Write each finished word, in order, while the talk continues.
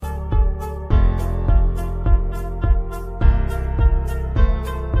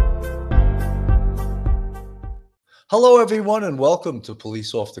Hello, everyone, and welcome to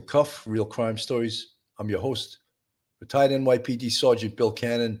Police Off the Cuff, Real Crime Stories. I'm your host, retired NYPD Sergeant Bill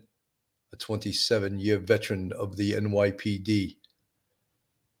Cannon, a 27-year veteran of the NYPD.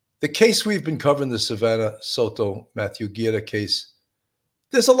 The case we've been covering, the Savanah Soto, Matthew Guerra case,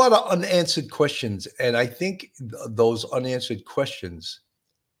 there's a lot of unanswered questions, and I think those unanswered questions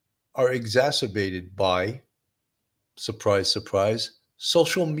are exacerbated by, surprise, surprise,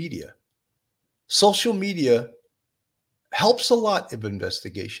 social media. Social media helps a lot of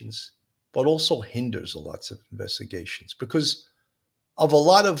investigations, but also hinders a lot of investigations because of a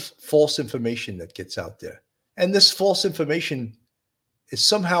lot of false information that gets out there. And this false information is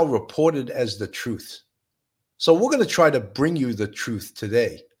somehow reported as the truth. So we're going to try to bring you the truth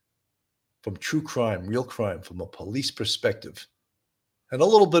today from true crime, real crime, from a police perspective, and a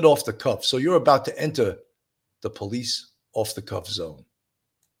little bit off the cuff. So you're about to enter the police off the cuff zone.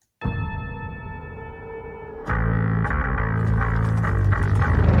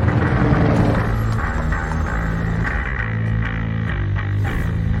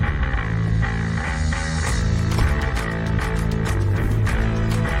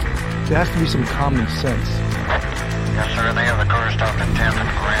 There has to be some common sense. Yes, sir. They have the car stopped in 10th and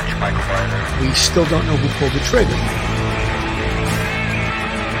Ranch, Michael Byler. We still don't know who pulled the trigger.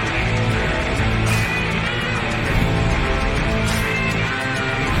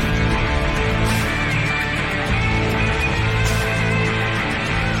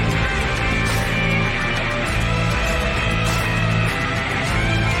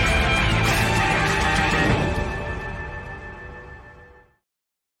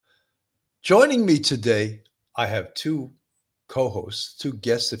 Joining me today, I have two co-hosts, two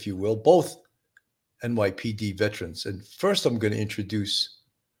guests, if you will, both NYPD veterans. And first, I'm going to introduce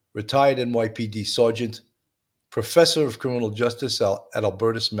retired NYPD Sergeant, Professor of Criminal Justice at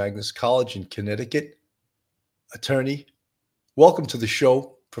Albertus Magnus College in Connecticut, attorney. Welcome to the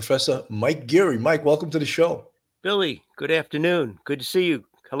show, Professor Mike Guerra. Mike, welcome to the show. Billy, good afternoon. Good to see you.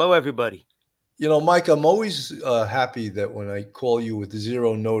 Hello, everybody. You know, Mike, I'm always happy that when I call you with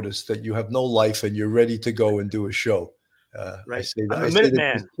zero notice that you have no life and you're ready to go and do a show. Right. I say that, I'm a minute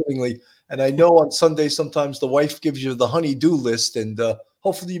man. Kiddingly. And I know on Sunday sometimes the wife gives you the honey-do list, and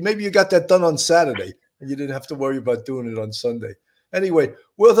hopefully maybe you got that done on Saturday and you didn't have to worry about doing it on Sunday. Anyway,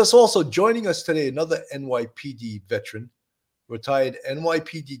 with us also joining us today, another NYPD veteran, retired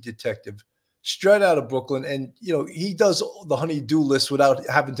NYPD detective, straight out of Brooklyn. And, you know, he does the honey-do list without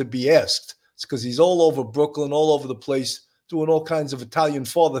having to be asked. Because he's all over Brooklyn, all over the place, doing all kinds of Italian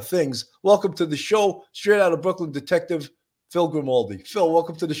father things. Welcome to the show, straight out of Brooklyn, Detective Phil Grimaldi. Phil,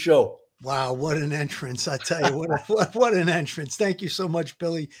 welcome to the show. Wow, what an entrance. I tell you, what an entrance. Thank you so much,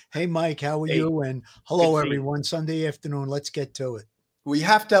 Billy. Hey, Mike, how are you? And hello, everyone. Sunday afternoon. Let's get to it. We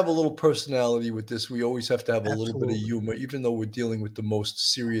have to have a little personality with this. We always have to have a little bit of humor, even though we're dealing with the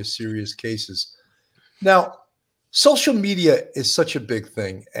most serious cases. Now, social media is such a big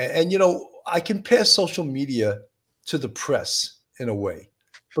thing. And you know, I compare social media to the press in a way,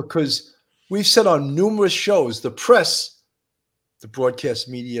 because we've said on numerous shows, the press, the broadcast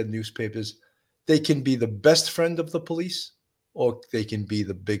media, newspapers, they can be the best friend of the police or they can be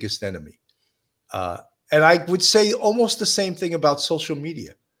the biggest enemy. And I would say almost the same thing about social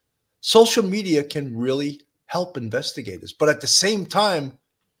media. Social media can really help investigators, but at the same time,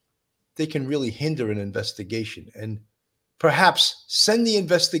 they can really hinder an investigation and perhaps send the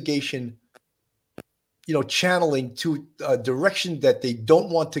investigation, you know, channeling to a direction that they don't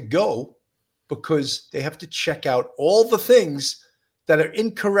want to go because they have to check out all the things that are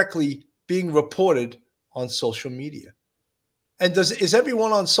incorrectly being reported on social media. And is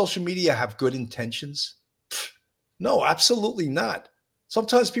everyone on social media have good intentions? No, absolutely not.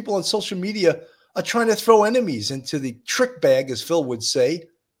 Sometimes people on social media are trying to throw enemies into the trick bag, as Phil would say,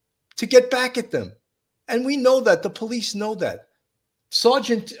 to get back at them. And we know that. The police know that.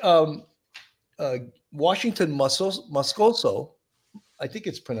 Sergeant Washington Moscoso, I think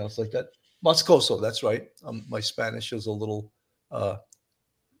it's pronounced like that. Moscoso, that's right. My Spanish is a little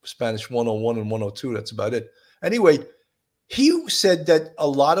Spanish 101 and 102. That's about it. Anyway, he said that a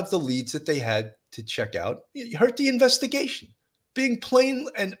lot of the leads that they had to check out hurt the investigation, being plain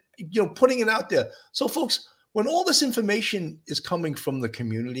and, you know, putting it out there. So, folks, when all this information is coming from the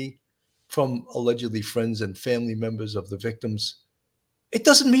community, from allegedly friends and family members of the victims, it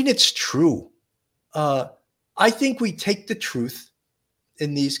doesn't mean it's true. I think we take the truth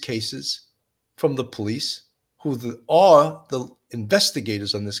in these cases from the police, who are the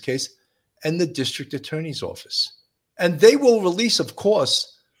investigators on this case, and the district attorney's office. And they will release, of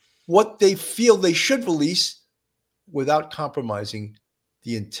course, what they feel they should release without compromising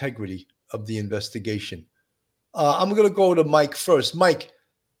the integrity of the investigation. I'm going to go to Mike first. Mike,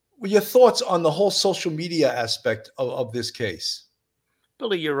 your thoughts on the whole social media aspect of this case?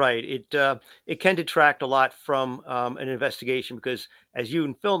 Billy, you're right. It can detract a lot from an investigation because, as you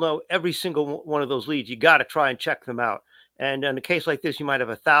and Phil know, every single one of those leads, you got to try and check them out. And in a case like this, you might have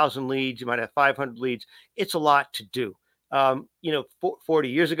 1,000 leads, you might have 500 leads. It's a lot to do. 40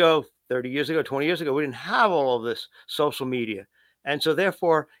 years ago, 30 years ago, 20 years ago, we didn't have all of this social media. And so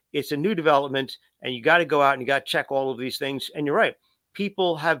therefore, it's a new development, and you got to go out and you got to check all of these things. And you're right.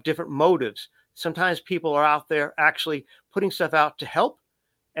 People have different motives. Sometimes people are out there actually putting stuff out to help.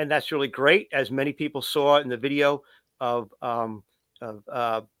 And that's really great, as many people saw in the video of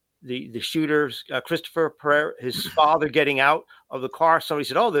the shooters, Christopher Pereira, his father getting out of the car. Somebody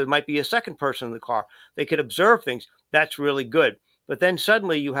said, "Oh, there might be a second person in the car." They could observe things. That's really good. But then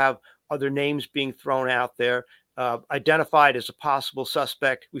suddenly you have other names being thrown out there, identified as a possible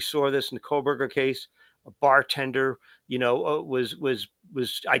suspect. We saw this in the Koberger case. A bartender, was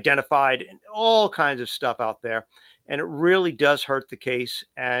identified, and all kinds of stuff out there. And it really does hurt the case.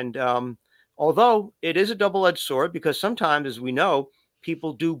 And although it is a double-edged sword, because sometimes, as we know,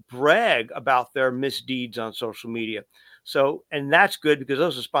 people do brag about their misdeeds on social media. So, and that's good because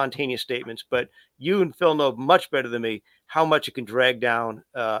those are spontaneous statements. But you and Phil know much better than me how much it can drag down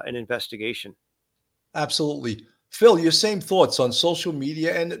an investigation. Absolutely. Phil, your same thoughts on social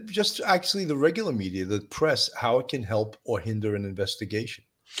media and just actually the regular media, the press, how it can help or hinder an investigation?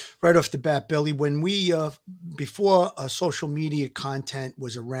 Right off the bat, Billy, when we, before social media content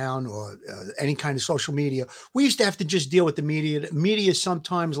was around or any kind of social media, we used to have to just deal with the media. The media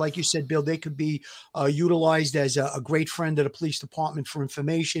sometimes, like you said, Bill, they could be utilized as a great friend of the police department for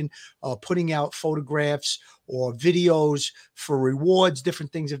information, putting out photographs or videos for rewards,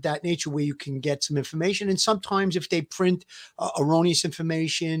 different things of that nature where you can get some information. And sometimes if they print erroneous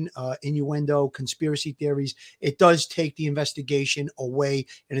information, innuendo, conspiracy theories, it does take the investigation away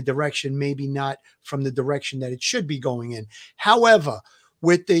in a direction, maybe not from the direction that it should be going in. However,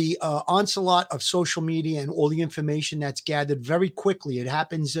 with the onslaught of social media and all the information that's gathered very quickly, it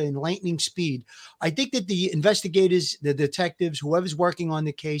happens in lightning speed. I think that the investigators, the detectives, whoever's working on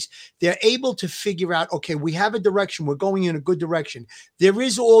the case, they're able to figure out, okay, we have a direction. We're going in a good direction. There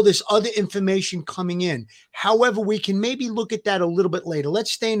is all this other information coming in. However, we can maybe look at that a little bit later.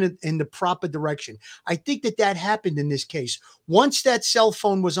 Let's stay in the proper direction. I think that happened in this case. Once that cell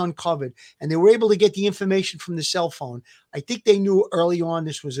phone was uncovered and they were able to get the information from the cell phone, I think they knew early on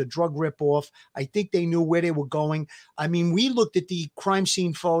this was a drug ripoff. I think they knew where they were going. I mean, we looked at the crime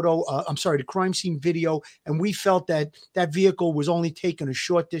scene the crime scene video, and we felt that that vehicle was only taken a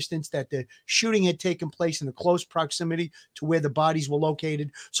short distance, that the shooting had taken place in a close proximity to where the bodies were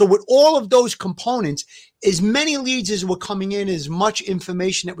located. So with all of those components, as many leads as were coming in, as much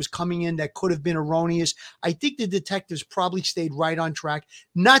information that was coming in that could have been erroneous, I think the detectives probably stayed right on track.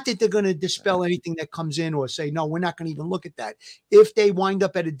 Not that they're going to dispel anything that comes in or say, no, we're not going to even look at that. If they wind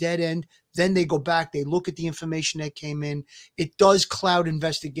up at a dead end, then they go back, they look at the information that came in. It does cloud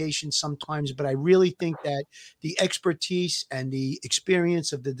investigations sometimes, but I really think that the expertise and the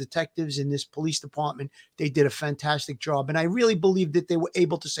experience of the detectives in this police department, they did a fantastic job. And I really believe that they were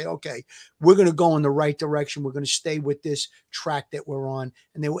able to say, okay, we're going to go in the right direction. We're going to stay with this track that we're on.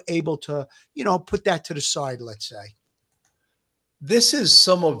 And they were able to, put that to the side, let's say. This is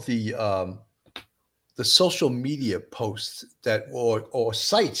some of the social media posts that or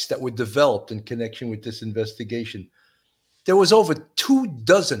sites that were developed in connection with this investigation. There was over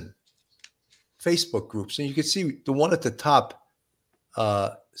 24 Facebook groups, and you can see the one at the top,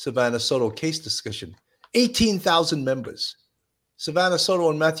 Savanah Soto case discussion, 18,000 members. Savanah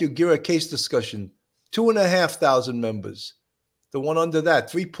Soto and Matthew Guerra case discussion, 2,500 members. The one under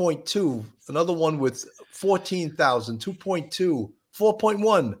that, 3.2. Another one with 14,000, 2.2,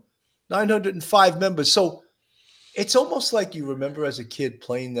 4.1. 905 members. So it's almost like you remember as a kid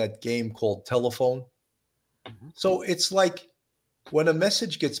playing that game called telephone. Mm-hmm. So it's like when a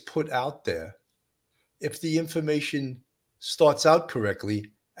message gets put out there, if the information starts out correctly,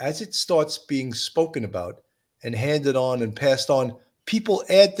 as it starts being spoken about and handed on and passed on, people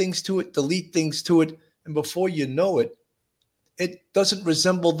add things to it, delete things to it, and before you know it, it doesn't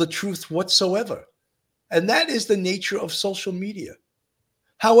resemble the truth whatsoever. And that is the nature of social media.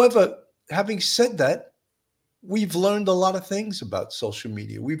 However, having said that, we've learned a lot of things about social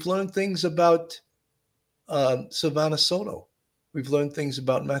media. We've learned things about Savanah Soto. We've learned things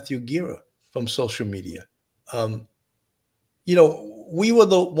about Matthew Guerra from social media. We were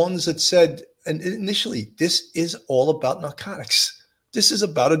the ones that said, and initially, this is all about narcotics. This is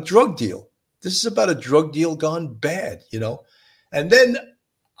about a drug deal. This is about a drug deal gone bad, And then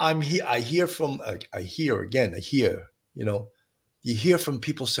I hear from, you hear from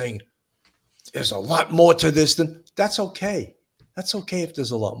people saying there's a lot more to this than that's okay. That's okay if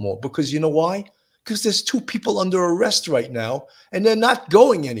there's a lot more, because you know why? Because there's 2 people under arrest right now and they're not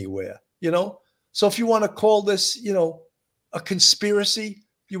going anywhere, So if you want to call this, a conspiracy,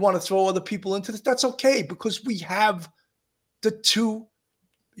 you want to throw other people into this, that's okay, because we have the 2,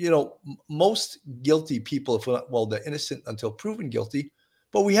 most guilty people, they're innocent until proven guilty,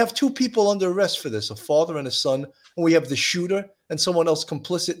 but we have 2 people under arrest for this, a father and a son, and we have the shooter and someone else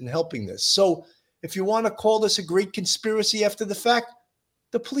complicit in helping this. So if you want to call this a great conspiracy after the fact,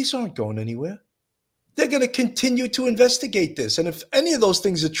 the police aren't going anywhere. They're going to continue to investigate this. And if any of those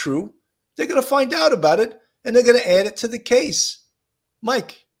things are true, they're going to find out about it and they're going to add it to the case.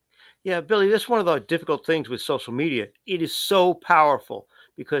 Mike. Yeah, Billy, that's one of the difficult things with social media. It is so powerful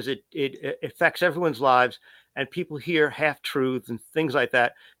because it affects everyone's lives, and people hear half-truths and things like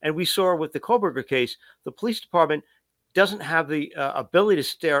that. And we saw with the Koberger case, the police department doesn't have the ability to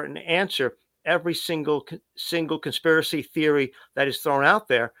stare and answer every single conspiracy theory that is thrown out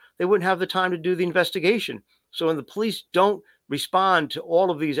there. They wouldn't have the time to do the investigation. So when the police don't respond to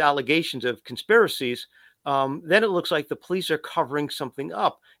all of these allegations of conspiracies, then it looks like the police are covering something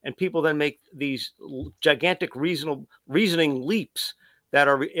up, and people then make these gigantic reasoning leaps that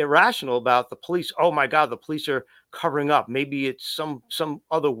are irrational about the police. Oh my God, the police are covering up. Maybe it's some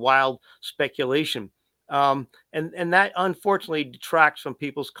other wild speculation. And that unfortunately detracts from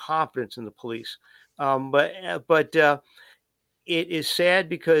people's confidence in the police. But it is sad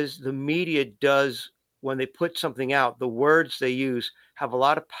because the media does, when they put something out, the words they use have a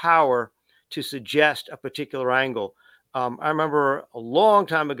lot of power to suggest a particular angle. I remember a long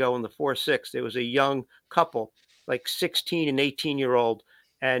time ago in the 4-6, there was a young couple, like 16 and 18-year-old,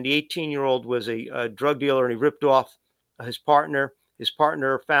 and the 18-year-old was a drug dealer, and he ripped off his partner. His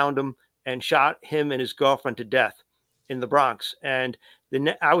partner found him and shot him and his girlfriend to death in the Bronx. And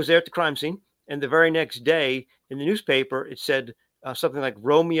I was there at the crime scene, and the very next day in the newspaper, it said something like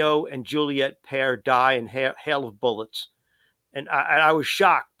Romeo and Juliet pair die in hail of bullets. And I was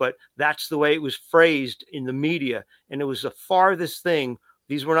shocked, but that's the way it was phrased in the media. And it was the farthest thing.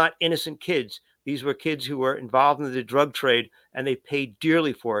 These were not innocent kids. These were kids who were involved in the drug trade, and they paid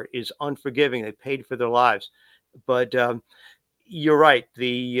dearly for it. It's unforgiving. They paid for their lives. But you're right.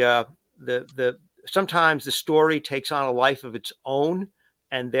 The sometimes the story takes on a life of its own,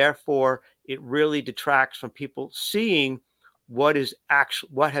 and therefore it really detracts from people seeing what has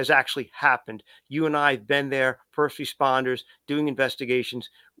actually happened. You and I have been there, first responders, doing investigations.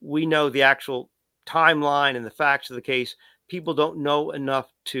 We know the actual timeline and the facts of the case. People don't know enough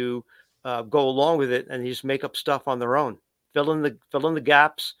to go along with it, and they just make up stuff on their own, fill in the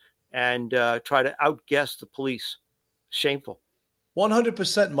gaps, and try to outguess the police. Shameful.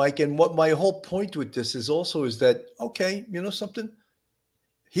 100%, Mike. And what my whole point with this is that, okay, you know something?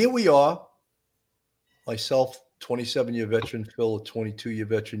 Here we are, myself, 27-year veteran, Phil, a 22-year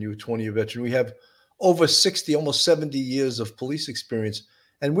veteran, you a 20-year veteran. We have over 60, almost 70 years of police experience.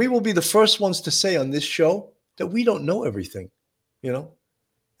 And we will be the first ones to say on this show that we don't know everything,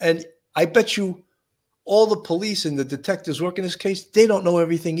 And I bet you all the police and the detectives working this case, they don't know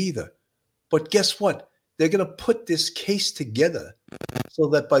everything either. But guess what? They're going to put this case together so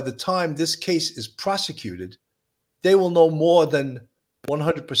that by the time this case is prosecuted, they will know more than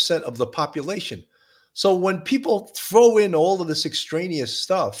 100% of the population. So when people throw in all of this extraneous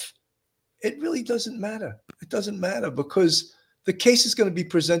stuff, it really doesn't matter. It doesn't matter because the case is going to be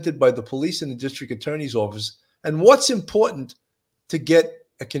presented by the police and the district attorney's office. And what's important to get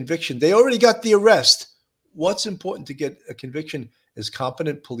a conviction? They already got the arrest. What's important to get a conviction is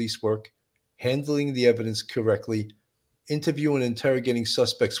competent police work, handling the evidence correctly, interviewing and interrogating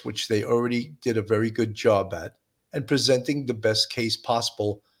suspects, which they already did a very good job at, and presenting the best case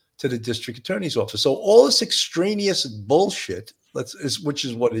possible to the district attorney's office. So all this extraneous bullshit, which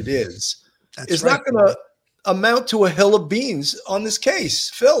is what it is not going to amount to a hill of beans on this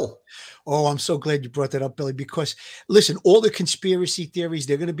case. Phil. Oh, I'm so glad you brought that up, Billy, because listen, all the conspiracy theories,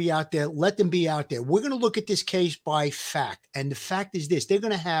 they're going to be out there. Let them be out there. We're going to look at this case by fact. And the fact is this, they're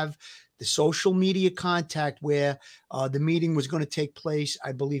going to have the social media contact where the meeting was going to take place.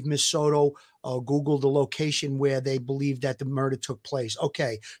 I believe Ms. Soto Googled the location where they believe that the murder took place.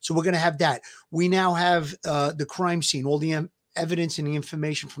 Okay, so we're going to have that. We now have the crime scene, all the evidence and the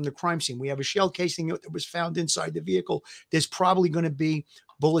information from the crime scene. We have a shell casing that was found inside the vehicle. There's probably going to be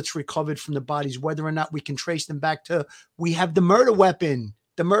bullets recovered from the bodies, whether or not we can trace them back to, we have the murder weapon,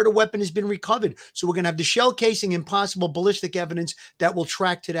 The murder weapon has been recovered. So we're going to have the shell casing and possible ballistic evidence that will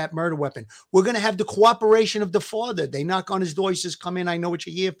track to that murder weapon. We're going to have the cooperation of the father. They knock on his door. He says, come in. I know what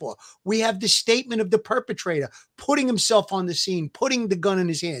you're here for. We have the statement of the perpetrator putting himself on the scene, putting the gun in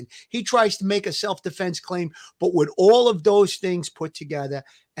his hand. He tries to make a self-defense claim, but with all of those things put together,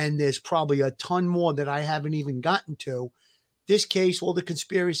 and there's probably a ton more that I haven't even gotten to, this case, all the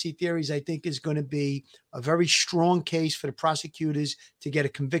conspiracy theories, I think is going to be a very strong case for the prosecutors to get a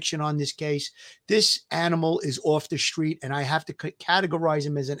conviction on this case. This animal is off the street, and I have to categorize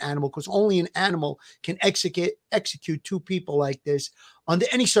him as an animal because only an animal can execute two people like this under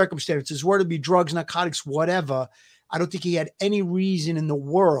any circumstances, whether it be drugs, narcotics, whatever. I don't think he had any reason in the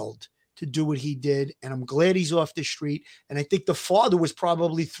world to do what he did. And I'm glad he's off the street. And I think the father was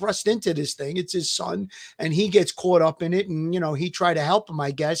probably thrust into this thing. It's his son, and he gets caught up in it. And, he tried to help him,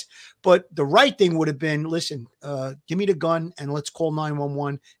 I guess. But the right thing would have been, listen, give me the gun and let's call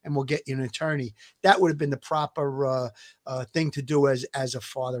 911 and we'll get you an attorney. That would have been the proper thing to do as a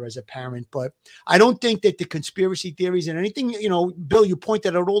father, as a parent. But I don't think that the conspiracy theories and anything, Bill, you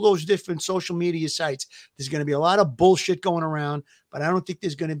pointed out all those different social media sites. There's going to be a lot of bullshit going around, but I don't think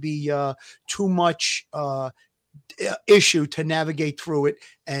there's going to be too much issue to navigate through it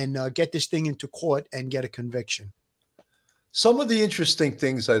and get this thing into court and get a conviction. Some of the interesting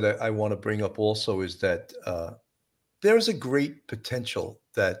things that I want to bring up also is that there's a great potential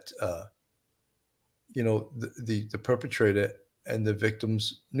that, the perpetrator and the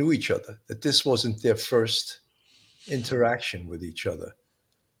victims knew each other, that this wasn't their first interaction with each other.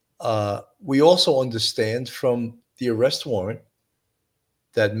 We also understand from the arrest warrant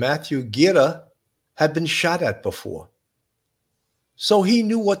that Matthew Guerra had been shot at before. So he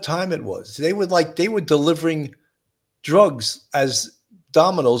knew what time it was. They were delivering drugs as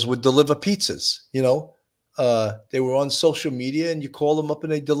Domino's would deliver pizzas. They were on social media and you call them up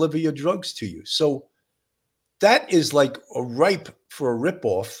and they deliver your drugs to you. So that is like a ripe for a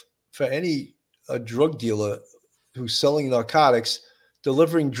ripoff for any drug dealer who's selling narcotics,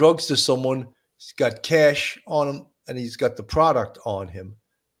 delivering drugs to someone. He's got cash on him and he's got the product on him.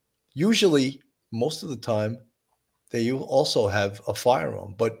 Usually, most of the time, they also have a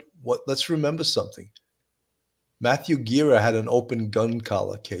firearm. But let's remember something. Matthew Guerra had an open gun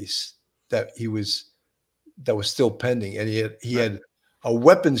collar case that was still pending, and he had a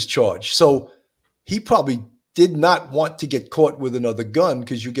weapons charge. So he probably did not want to get caught with another gun,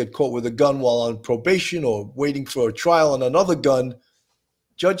 because you get caught with a gun while on probation or waiting for a trial on another gun.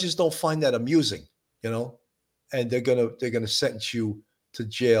 Judges don't find that amusing, and they're gonna sentence you to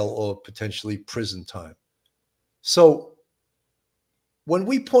jail or potentially prison time. So when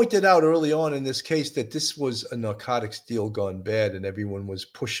we pointed out early on in this case that this was a narcotics deal gone bad and everyone was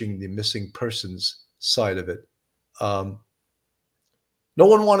pushing the missing persons side of it, no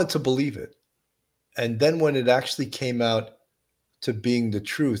one wanted to believe it. And then when it actually came out to being the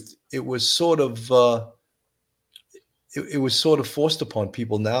truth, it was sort of forced upon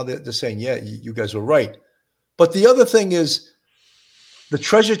people. Now they're saying, yeah, you guys were right. But the other thing is, the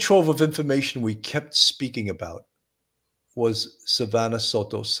treasure trove of information we kept speaking about was Savanah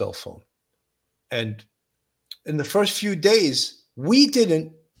Soto's cell phone. And in the first few days, we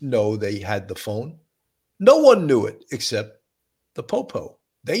didn't know they had the phone. No one knew it except the Popo.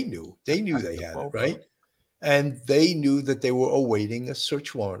 They knew they had it, right? And they knew that they were awaiting a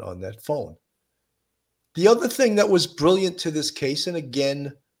search warrant on that phone. The other thing that was brilliant to this case, and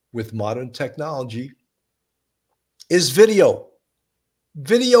again, with modern technology, is video.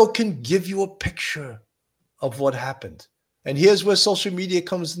 Video can give you a picture of what happened. And here's where social media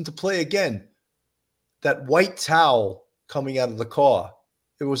comes into play again. That white towel coming out of the car.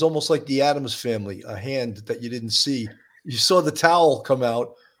 It was almost like the Addams Family, a hand that you didn't see. You saw the towel come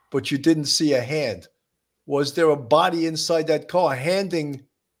out, but you didn't see a hand. Was there a body inside that car handing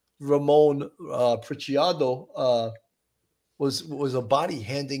Ramon Preciado? Was a body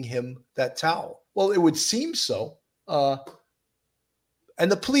handing him that towel? Well, it would seem so.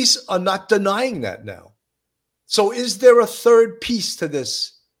 And the police are not denying that now. So is there a third piece to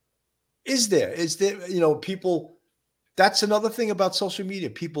this? Is there, people, that's another thing about social media.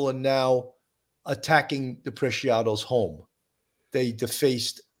 People are now attacking the Preciado's home. They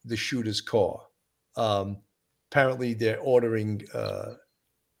defaced the shooter's car. Apparently they're ordering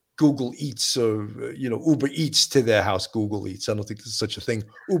Google Eats or, Uber Eats to their house. Google Eats. I don't think there's such a thing.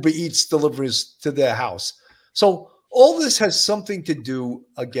 Uber Eats delivers to their house. So all this has something to do,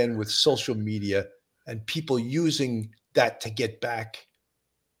 again, with social media and people using that to get back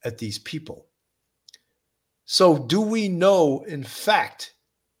at these people. So do we know, in fact,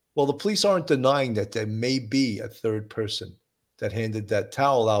 well, the police aren't denying that there may be a third person that handed that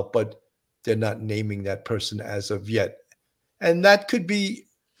towel out, but they're not naming that person as of yet. And that could be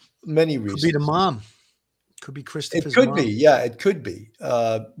many reasons. Could be the mom. Could be Christopher's It could mom. be. Yeah, it could be.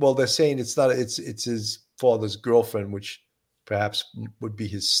 Well, they're saying it's not, it's his father's girlfriend, which perhaps would be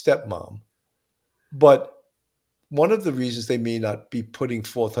his stepmom. But one of the reasons they may not be putting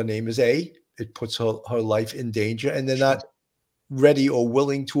forth her name is A, it puts her life in danger, and they're not ready or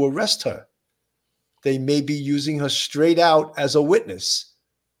willing to arrest her. They may be using her straight out as a witness.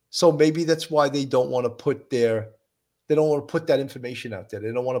 So maybe that's why they don't want to put that information out there.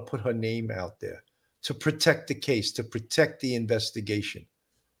 They don't want to put her name out there to protect the case, to protect the investigation.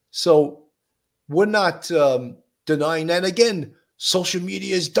 So we're not denying that. Again, social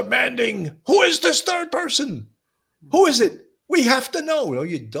media is demanding, who is this third person? Who is it? We have to know. No,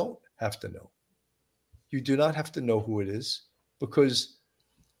 you don't have to know. You do not have to know who it is, because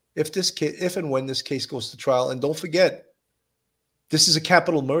if and when this case goes to trial, and don't forget, this is a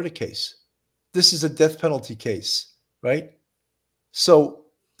capital murder case. This is a death penalty case, right? So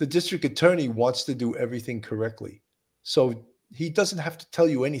the district attorney wants to do everything correctly. So he doesn't have to tell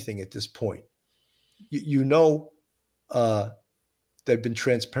you anything at this point. You know, they've been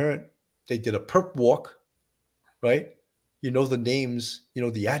transparent. They did a perp walk, right? You know the names, you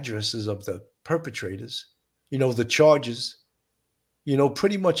know the addresses of the perpetrators, you know the charges, you know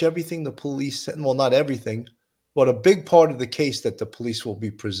pretty much everything the police, well, not everything, but a big part of the case that the police will be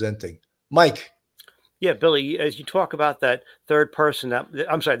presenting. Mike. Yeah, Billy, as you talk about that third person,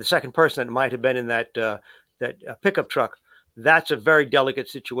 the second person that might have been in that pickup truck, that's a very delicate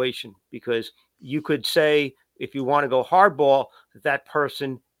situation, because you could say, if you want to go hardball, that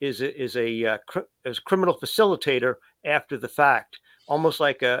person is a criminal facilitator after the fact, almost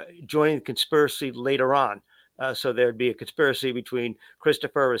like joining the conspiracy later on. So there'd be a conspiracy between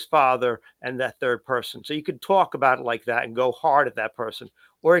Christopher, his father, and that third person. So you could talk about it like that and go hard at that person.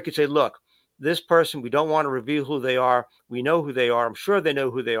 Or you could say, look, this person, we don't want to reveal who they are. We know who they are. I'm sure they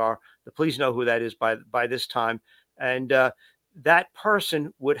know who they are. The police know who that is by this time. And that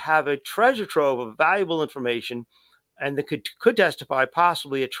person would have a treasure trove of valuable information, and they could testify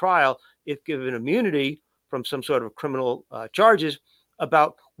possibly at trial, if given immunity from some sort of criminal charges,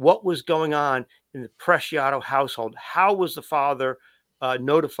 about what was going on in the Preciado household. How was the father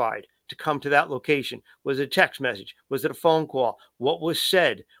notified to come to that location? Was it a text message? Was it a phone call? What was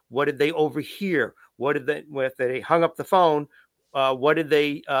said? What did they overhear? If they hung up the phone, what did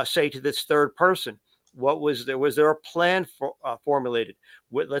they say to this third person? What was there? Was there a plan formulated?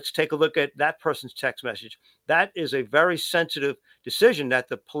 Let's take a look at that person's text message. That is a very sensitive decision that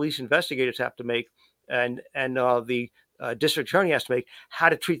the police investigators have to make, and the district attorney has to make, how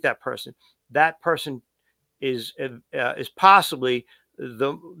to treat that person. That person is possibly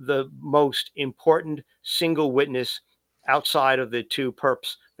the most important single witness outside of the two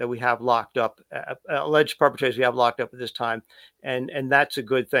perps that we have locked up, alleged perpetrators we have locked up at this time, and that's a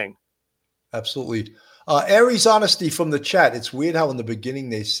good thing. Absolutely. Aries Honesty from the chat. It's weird how in the beginning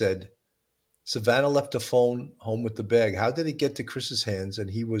they said Savanah left the phone home with the bag. How did it get to Chris's hands? And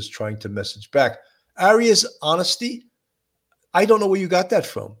he was trying to message back. Aries Honesty, I don't know where you got that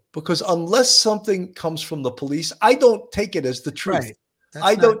from, because unless something comes from the police, I don't take it as the truth.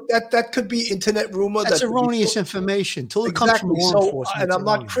 Right. That could be internet rumor. That's erroneous information till it comes from law enforcement. And I'm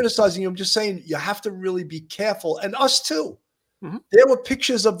not criticizing you. I'm just saying you have to really be careful. And us too. Mm-hmm. There were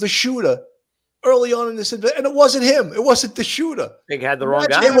pictures of the shooter early on in this event, and it wasn't him. It wasn't the shooter. They had the wrong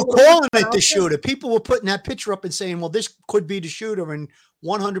guy. They were calling it the shooter. People were putting that picture up and saying, well, this could be the shooter, and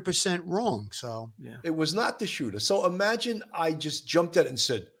 100% wrong. So yeah. It was not the shooter. So imagine I just jumped at it and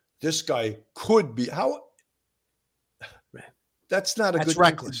said, this guy could be. How? That's not a good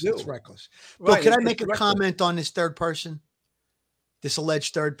reckless. thing to do. That's reckless. Bill, can I make a comment on this third person? This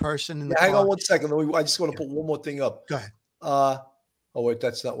alleged third person in the car? Hang on 1 second. I just want to put one more thing up. Go ahead. Oh, wait,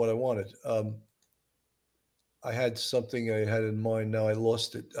 that's not what I wanted. I had something I had in mind. Now I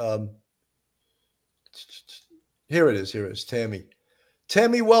lost it. Here it is.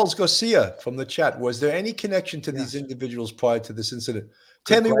 Tammy Wells Garcia from the chat. Was there any connection to these individuals prior to this incident?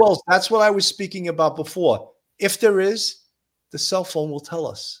 Tammy Wells, that's what I was speaking about before. If there is, the cell phone will tell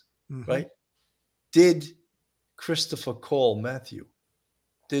us, right? Did Christopher call Matthew?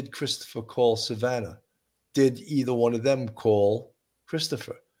 Did Christopher call Savanah? Did either one of them call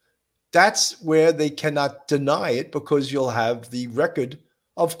Christopher? That's where they cannot deny it, because you'll have the record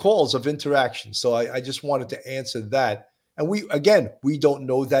of calls, of interaction. So I just wanted to answer that. And we don't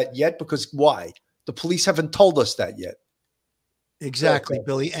know that yet, because why? The police haven't told us that yet. Exactly,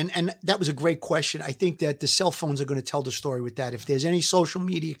 Billy. And that was a great question. I think that the cell phones are going to tell the story with that. If there's any social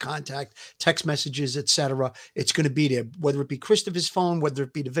media contact, text messages, etc., it's going to be there, whether it be Christopher's phone, whether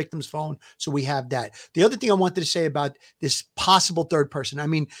it be the victim's phone. So we have that. The other thing I wanted to say about this possible third person, I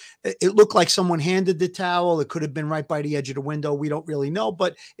mean, it looked like someone handed the towel. It could have been right by the edge of the window. We don't really know.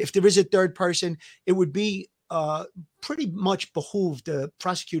 But if there is a third person, it would be pretty much behoove the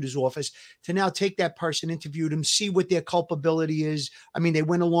prosecutor's office to now take that person, interview them, see what their culpability is. I mean, they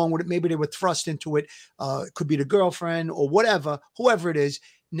went along with it. Maybe they were thrust into it. It could be the girlfriend or whatever, whoever it is.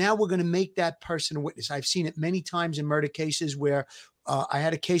 Now we're going to make that person a witness. I've seen it many times in murder cases where I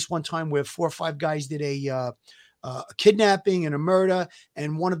had a case one time where 4 or 5 guys did a kidnapping and a murder,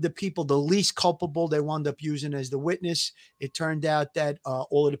 and one of the people, the least culpable, they wound up using as the witness. It turned out that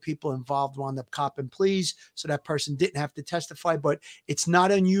all of the people involved wound up copping pleas, so that person didn't have to testify. But it's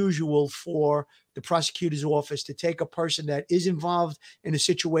not unusual for the prosecutor's office to take a person that is involved in a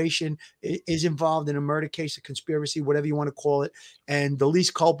situation, is involved in a murder case, a conspiracy, whatever you want to call it, and the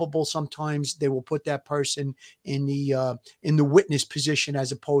least culpable, sometimes they will put that person in the witness position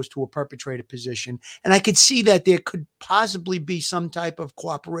as opposed to a perpetrator position. And I could see that there could possibly be some type of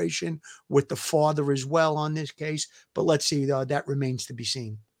cooperation with the father as well on this case, but let's see, that remains to be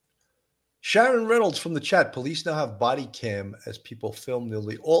seen. Sharon Reynolds from the chat, police now have body cam as people film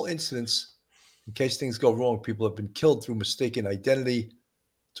nearly all incidents. In case things go wrong, people have been killed through mistaken identity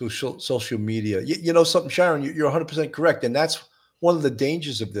to social media. You know something, Sharon, you're 100% correct. And that's one of the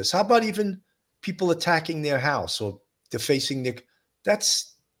dangers of this. How about even people attacking their house or defacing their,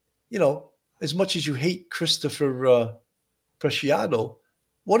 that's, you know, as much as you hate Christopher Preciado,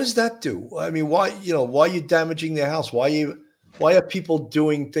 what does that do? I mean, why are you damaging their house? Why are people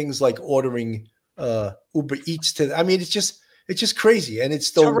doing things like ordering Uber Eats to, I mean, it's just crazy. And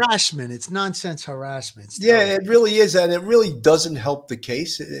it's harassment. It's nonsense harassment. Yeah, it really is. And it really doesn't help the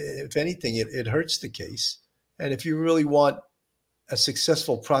case. If anything, it hurts the case. And if you really want a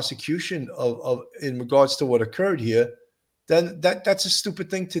successful prosecution of in regards to what occurred here, then that's a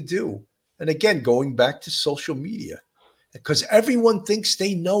stupid thing to do. And again, going back to social media, because everyone thinks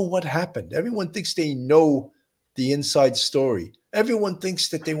they know what happened. Everyone thinks they know the inside story. Everyone thinks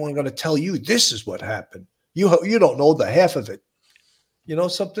that they weren't going to tell you this is what happened. You don't know the half of it. You know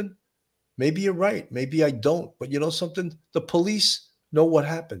something? Maybe you're right. Maybe I don't. But you know something? The police know what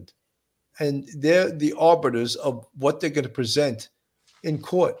happened. And they're the arbiters of what they're going to present in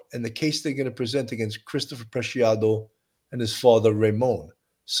court and the case they're going to present against Christopher Preciado and his father, Ramon.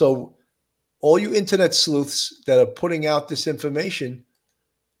 So all you internet sleuths that are putting out this information,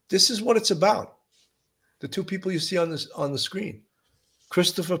 this is what it's about. The 2 people you see on the screen.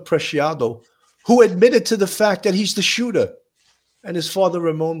 Christopher Preciado, who admitted to the fact that he's the shooter, and his father,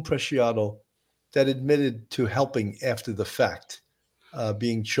 Ramon Preciado, that admitted to helping after the fact,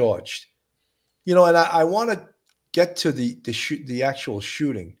 being charged. You know, and I want to get to the actual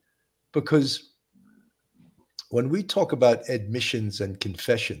shooting, because when we talk about admissions and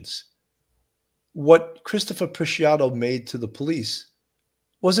confessions, what Christopher Preciado made to the police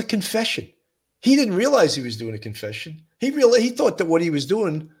was a confession. He didn't realize he was doing a confession. He thought that what he was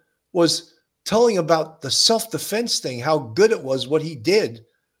doing was telling about the self-defense thing, how good it was what he did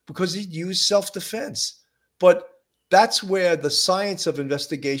because he used self-defense. But that's where the science of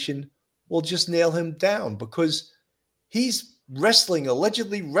investigation will just nail him down, because he's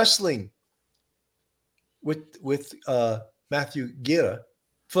allegedly wrestling with Matthew Guerra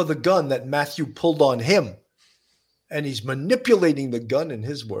for the gun that Matthew pulled on him. And he's manipulating the gun, in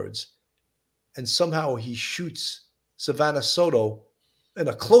his words. And somehow he shoots Savanah Soto in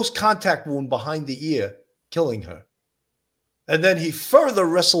a close contact wound behind the ear, killing her. And then he further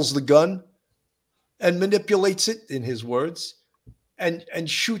wrestles the gun and manipulates it, in his words, and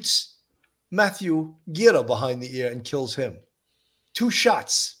shoots Matthew Guerra behind the ear and kills him. 2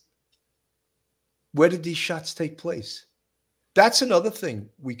 shots. Where did these shots take place? That's another thing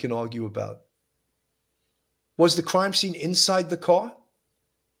we can argue about. Was the crime scene inside the car?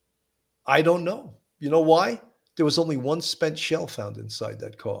 I don't know. You know why? There was only 1 spent shell found inside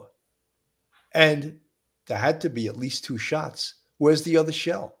that car. And there had to be at least 2 shots. Where's the other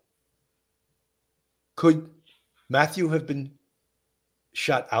shell? Could Matthew have been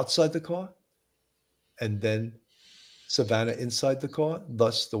shot outside the car and then Savanah inside the car,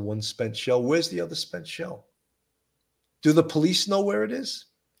 thus the 1 spent shell? Where's the other spent shell? Do the police know where it is?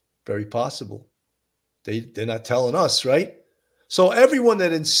 Very possible. They're not telling us, right? So everyone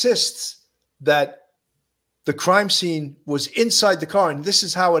that insists that the crime scene was inside the car and this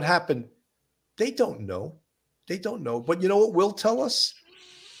is how it happened, they don't know. They don't know. But you know what will tell us?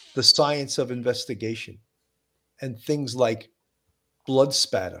 The science of investigation and things like blood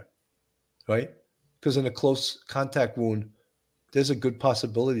spatter, right? Because in a close contact wound, there's a good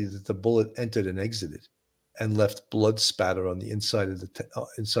possibility that the bullet entered and exited and left blood spatter on the inside of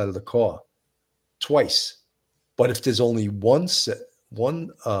the car twice. But if there's only one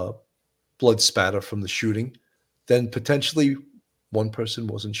blood spatter from the shooting, then potentially one person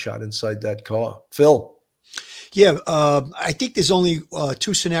wasn't shot inside that car. Phil. Yeah, I think there's only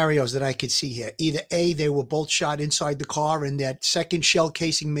two scenarios that I could see here. Either A, they were both shot inside the car and that second shell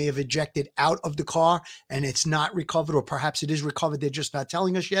casing may have ejected out of the car and it's not recovered, or perhaps it is recovered, they're just not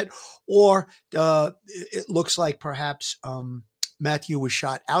telling us yet. Or it looks like perhaps Matthew was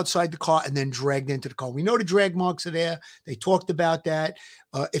shot outside the car and then dragged into the car. We know the drag marks are there. They talked about that.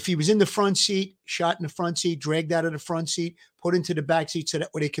 If he was in the front seat, shot in the front seat, dragged out of the front seat, put into the back seat so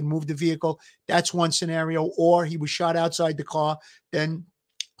that way they can move the vehicle, that's one scenario. Or he was shot outside the car, then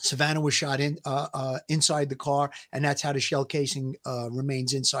Savanah was shot inside the car, and that's how the shell casing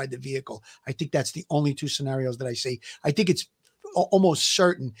remains inside the vehicle. I think that's the only two scenarios that I see. I think it's almost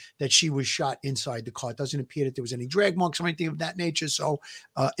certain that she was shot inside the car. It doesn't appear that there was any drag marks or anything of that nature. So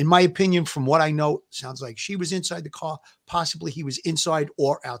in my opinion, from what I know, sounds like she was inside the car. Possibly he was inside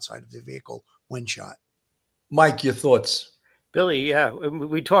or outside of the vehicle when shot. Mike, your thoughts? Billy, yeah,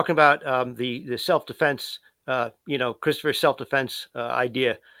 we're talking about the self-defense, Christopher's self-defense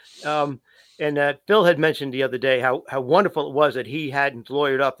idea. And Phil had mentioned the other day how wonderful it was that he hadn't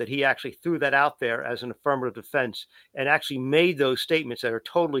lawyered up, that he actually threw that out there as an affirmative defense and actually made those statements that are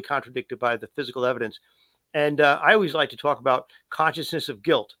totally contradicted by the physical evidence. And I always like to talk about consciousness of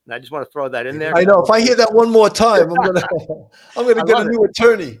guilt. And I just want to throw that in there. I know. If I hear that one more time, I'm gonna get a new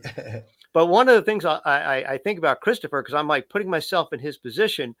attorney. But one of the things I think about Christopher, because I'm like putting myself in his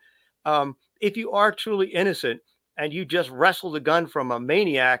position, if you are truly innocent and you just wrestled a gun from a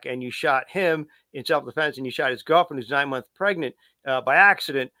maniac and you shot him in self-defense and you shot his girlfriend who's 9 months pregnant by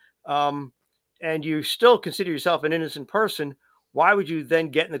accident, and you still consider yourself an innocent person, why would you then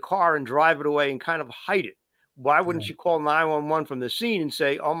get in the car and drive it away and kind of hide it? Why wouldn't you call 911 from the scene and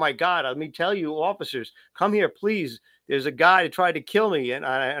say, oh my God, let me tell you, officers, come here, please. There's a guy that tried to kill me, and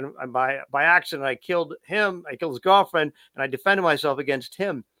by accident, I killed him. I killed his girlfriend, and I defended myself against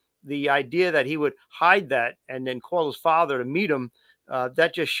him. The idea that he would hide that and then call his father to meet him,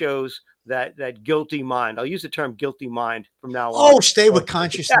 that just shows that guilty mind. I'll use the term guilty mind from now on. Oh, stay with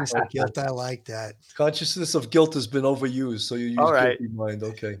consciousness of guilt. I like that. Consciousness of guilt has been overused, so you use guilty mind.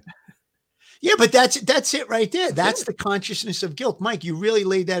 Okay. Yeah, but that's it right there. That's the consciousness of guilt. Mike, you really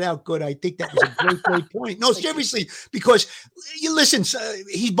laid that out good. I think that was a great point. No, seriously, because you listen,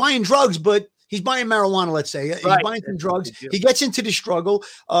 he's buying drugs, but he's buying marijuana, let's say. He's buying some drugs. He gets into the struggle.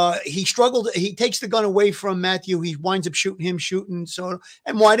 He struggled. He takes the gun away from Matthew. He winds up shooting. So,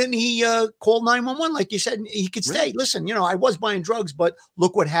 and why didn't he call 911? Like you said, he could stay. Listen, I was buying drugs, but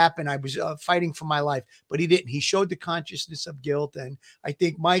look what happened. I was fighting for my life, but he didn't. He showed the consciousness of guilt. And I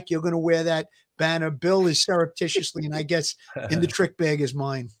think, Mike, you're going to wear that banner. Bill is surreptitiously, and I guess in the trick bag is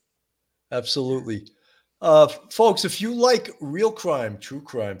mine. Absolutely. Folks, if you like real crime, true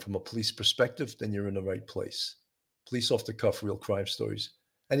crime from a police perspective, then you're in the right place. Police Off the Cuff, Real Crime Stories.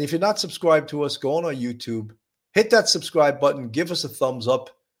 And if you're not subscribed to us, go on our YouTube, hit that subscribe button, give us a thumbs up,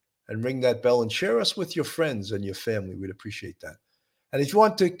 and ring that bell, and share us with your friends and your family. We'd appreciate that. And if you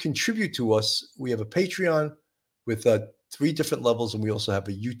want to contribute to us, we have a Patreon with 3 different levels, and we also have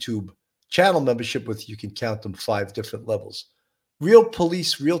a YouTube channel membership with, you can count them, 5 different levels. Real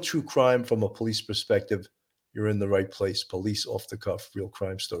police, real true crime from a police perspective. You're in the right place. Police Off the Cuff, Real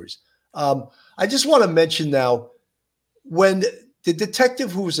Crime Stories. I just want to mention now, when the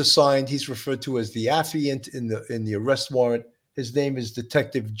detective who was assigned, he's referred to as the affiant in the arrest warrant. His name is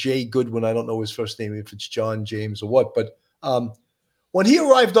Detective Jay Goodwin. I don't know his first name, if it's John, James, or what. But when he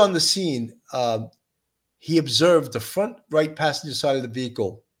arrived on the scene, he observed the front right passenger side of the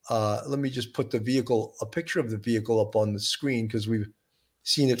vehicle. Let me just put a picture of the vehicle up on the screen, because we've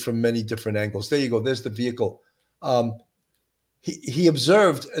seen it from many different angles. There you go. There's the vehicle. He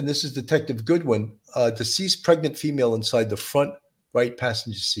observed, and this is Detective Goodwin, a deceased pregnant female inside the front right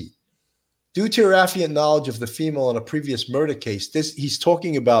passenger seat. Due to her affiant knowledge of the female in a previous murder case, he's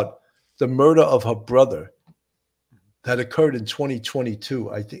talking about the murder of her brother that occurred in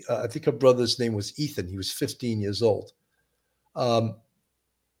 2022. I think her brother's name was Ethan. He was 15 years old.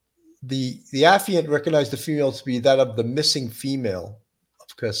 The affiant recognized the female to be that of the missing female,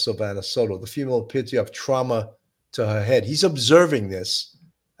 of course, Savanah Soto. The female appeared to have trauma to her head. He's observing this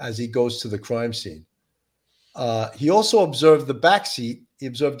as he goes to the crime scene. He also observed the backseat. He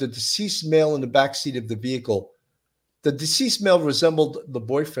observed the deceased male in the backseat of the vehicle. The deceased male resembled the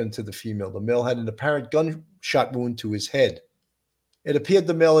boyfriend to the female. The male had an apparent gunshot wound to his head. It appeared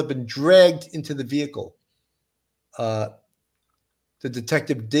the male had been dragged into the vehicle. The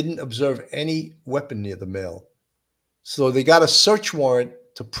detective didn't observe any weapon near the male. So they got a search warrant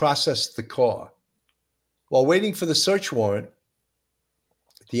to process the car. While waiting for the search warrant,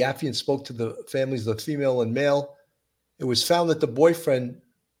 the affiant spoke to the families of the female and male. It was found that the boyfriend,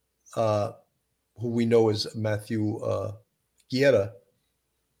 who we know as Matthew Guerra,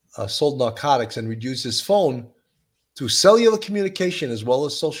 sold narcotics and would use his phone through cellular communication as well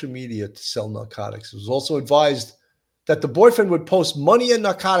as social media to sell narcotics. It was also advised that the boyfriend would post money and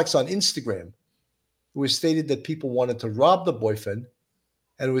narcotics on Instagram. It was stated that people wanted to rob the boyfriend,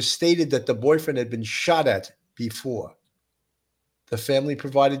 and it was stated that the boyfriend had been shot at before. The family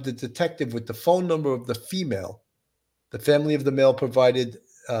provided the detective with the phone number of the female. The family of the male provided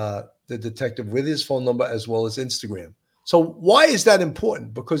the detective with his phone number as well as Instagram. So why is that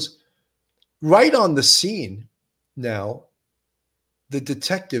important? Because right on the scene now, the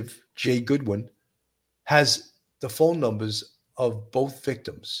detective, Jay Goodwin, has the phone numbers of both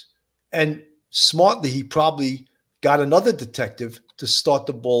victims. And smartly, he probably got another detective to start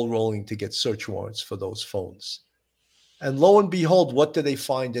the ball rolling to get search warrants for those phones. And lo and behold, what do they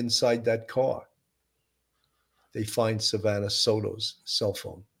find inside that car? They find Savanah Soto's cell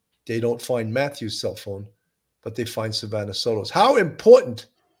phone. They don't find Matthew's cell phone, but they find Savanah Soto's. How important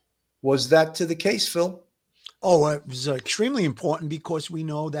was that to the case, Phil? Oh, it was extremely important because we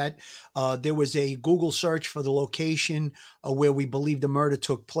know that there was a Google search for the location where we believe the murder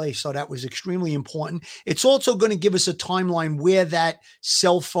took place. So that was extremely important. It's also going to give us a timeline where that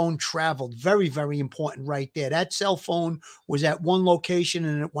cell phone traveled. Very, very important right there. That cell phone was at one location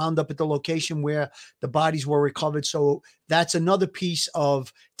and it wound up at the location where the bodies were recovered. So that's another piece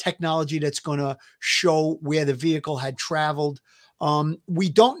of technology that's going to show where the vehicle had traveled. We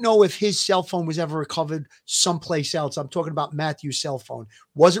don't know if his cell phone was ever recovered someplace else. I'm talking about Matthew's cell phone.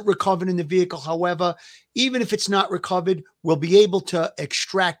 Was it recovered in the vehicle? However, even if it's not recovered, we'll be able to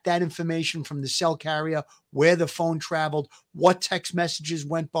extract that information from the cell carrier, where the phone traveled, what text messages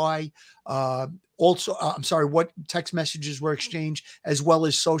went by, what text messages were exchanged, as well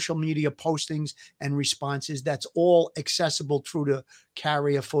as social media postings and responses. That's all accessible through the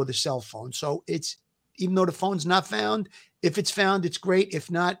carrier for the cell phone. So it's, even though the phone's not found, if it's found, it's great. If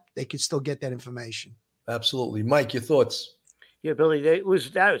not, they could still get that information. Absolutely. Mike, your thoughts? Yeah, Billy, that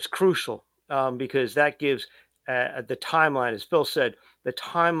was crucial because that gives the timeline. As Phil said, the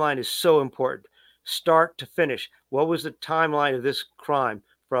timeline is so important, start to finish. What was the timeline of this crime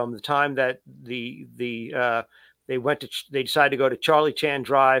from the time that they decided to go to Charlie Chan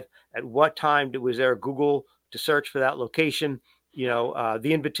Drive? At what time was there a Google to search for that location? The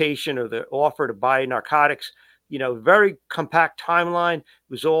invitation or the offer to buy narcotics. Very compact timeline. It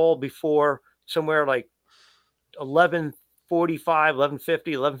was all before somewhere like 11:45,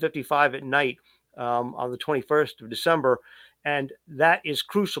 11:50, 11:55 at night on the 21st of December. And that is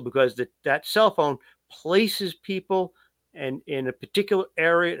crucial because that cell phone places people in a particular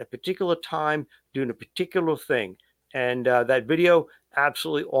area at a particular time doing a particular thing. And that video,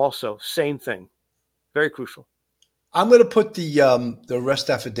 absolutely also, same thing. Very crucial. I'm going to put the arrest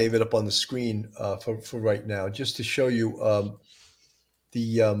affidavit up on the screen for right now, just to show you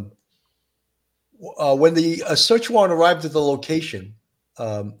when the search warrant arrived at the location.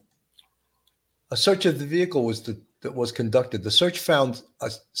 A search of the vehicle was conducted. The search found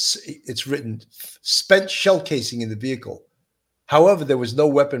it's written spent shell casing in the vehicle. However, there was no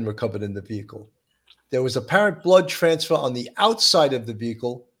weapon recovered in the vehicle. There was apparent blood transfer on the outside of the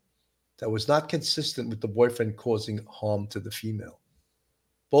vehicle that was not consistent with the boyfriend causing harm to the female.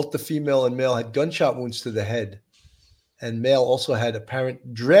 Both the female and male had gunshot wounds to the head, and male also had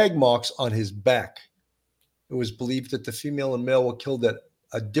apparent drag marks on his back. It was believed that the female and male were killed at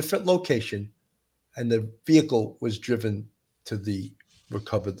a different location, and the vehicle was driven to the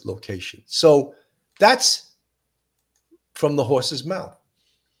recovered location. So that's from the horse's mouth.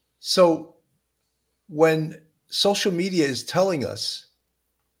 So when social media is telling us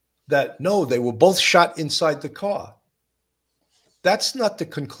that no, they were both shot inside the car, that's not the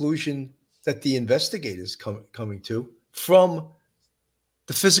conclusion that the investigators coming to from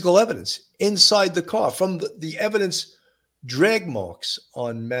the physical evidence inside the car, from the evidence, drag marks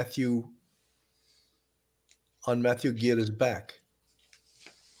on Matthew Guerra's back.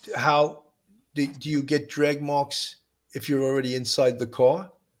 How do you get drag marks if you're already inside the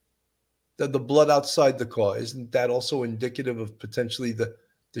car? The blood outside the car, isn't that also indicative of potentially the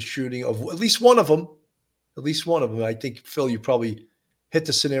shooting of at least one of them? At least one of them. I think, Phil, you probably hit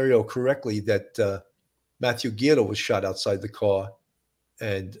the scenario correctly that Matthew Guerra was shot outside the car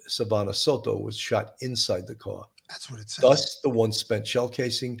and Savanah Soto was shot inside the car. That's what it says. Thus, the one spent shell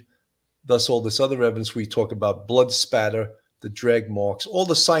casing. Thus, all this other evidence we talk about, blood spatter, the drag marks, all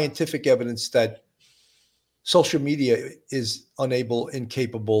the scientific evidence that social media is unable,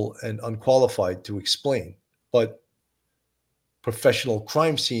 incapable, and unqualified to explain. But professional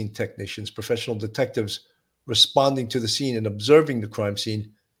crime scene technicians, professional detectives responding to the scene and observing the crime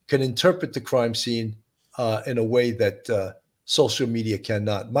scene can interpret the crime scene in a way that social media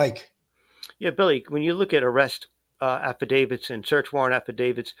cannot. Mike? Yeah, Billy, when you look at arrest affidavits and search warrant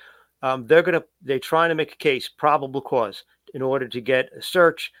affidavits, they're trying to make a case, probable cause, in order to get a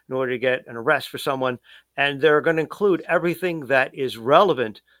search, in order to get an arrest for someone, and they're going to include everything that is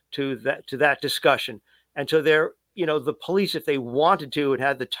relevant to that discussion. And so the police, if they wanted to and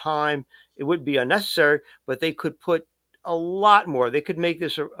had the time, it would be unnecessary, but they could put a lot more. They could make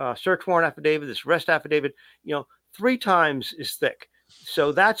this search warrant affidavit, this arrest affidavit, 3 times as thick.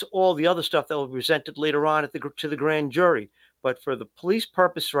 So that's all the other stuff that will be presented later on to the grand jury. But for the police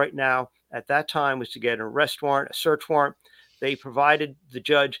purpose right now, at that time, was to get an arrest warrant, a search warrant. They provided the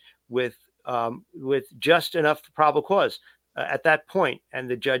judge with just enough probable cause at that point, and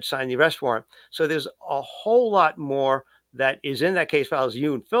the judge signed the arrest warrant. So there's a whole lot more that is in that case file, as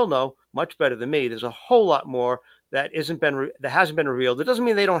you and Phil know much better than me. There's a whole lot more that hasn't been revealed. It doesn't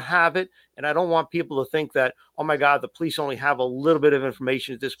mean they don't have it, and I don't want people to think that, oh my God, the police only have a little bit of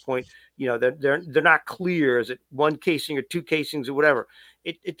information at this point. They're not clear. Is it 1 casing or 2 casings or whatever?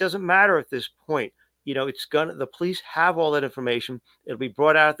 It doesn't matter at this point. The police have all that information. It'll be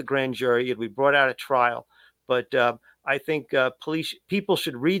brought out at the grand jury. It'll be brought out at trial. But I think people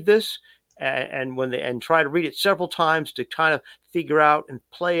should read this and try to read it several times to kind of figure out and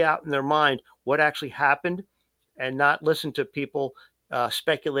play out in their mind what actually happened, and not listen to people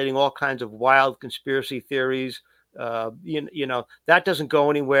speculating all kinds of wild conspiracy theories. That doesn't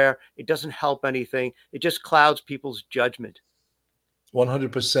go anywhere. It doesn't help anything. It just clouds people's judgment.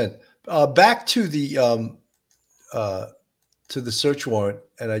 100%. Back to the search warrant,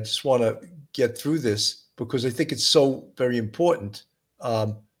 and I just want to get through this because I think it's so very important.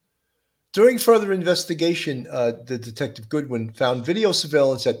 During further investigation, the Detective Goodwin found video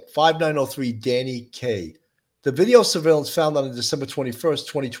surveillance at 5903 Danny K. The video surveillance found on December 21st,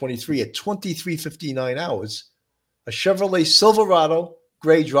 2023 at 23:59 hours, a Chevrolet Silverado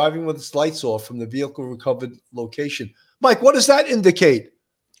gray driving with its lights off from the vehicle recovered location. Mike, what does that indicate?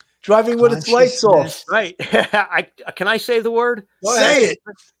 Driving with its lights off. Right. Can I say the word? Say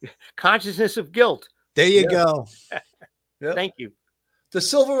it. Consciousness of guilt. There you go. Yep. Thank you. The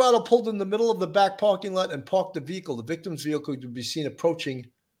Silverado pulled in the middle of the back parking lot and parked the vehicle. The victim's vehicle could be seen approaching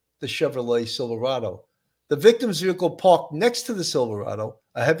the Chevrolet Silverado. The victim's vehicle parked next to the Silverado.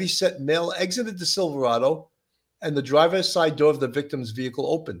 A heavy-set male exited the Silverado, and the driver's side door of the victim's vehicle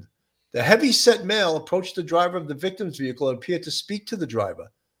opened. The heavy-set male approached the driver of the victim's vehicle and appeared to speak to the driver.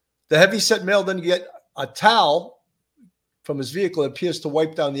 The heavy-set male then get a towel from his vehicle and appears to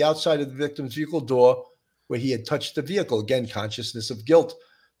wipe down the outside of the victim's vehicle door where he had touched the vehicle. Again, consciousness of guilt.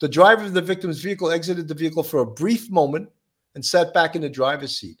 The driver of the victim's vehicle exited the vehicle for a brief moment and sat back in the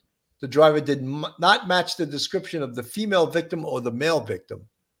driver's seat. The driver did not match the description of the female victim or the male victim.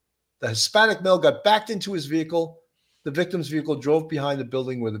 The Hispanic male got backed into his vehicle. The victim's vehicle drove behind the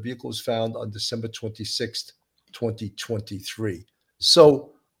building where the vehicle was found on December 26th, 2023.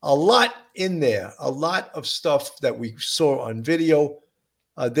 So a lot in there, a lot of stuff that we saw on video.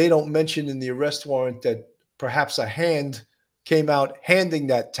 They don't mention in the arrest warrant that perhaps a hand came out handing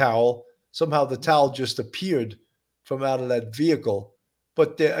that towel. Somehow the towel just appeared from out of that vehicle.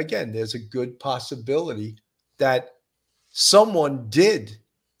 But there's a good possibility that someone did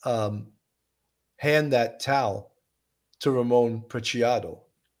hand that towel to Ramon Preciado,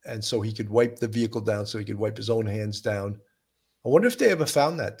 and so he could wipe the vehicle down, so he could wipe his own hands down. I wonder if they ever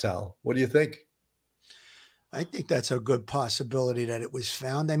found that towel. What do you think? I think that's a good possibility that it was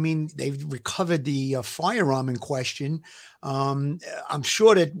found. I mean, they've recovered the firearm in question. I'm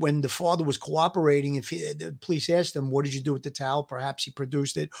sure that when the father was cooperating, if the police asked him, what did you do with the towel? Perhaps he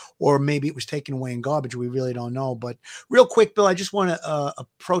produced it, or maybe it was taken away in garbage. We really don't know. But real quick, Bill, I just want to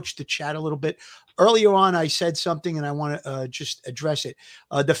approach the chat a little bit. Earlier on, I said something, and I want to just address it.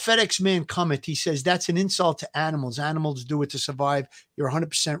 The FedEx man comment, he says, that's an insult to animals. Animals do it to survive. You're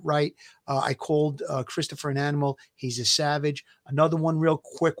 100% right. I called Christopher an animal. He's a savage. Another one real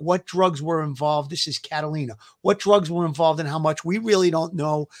quick. What drugs were involved? This is Catalina. What drugs were involved and how much? We really don't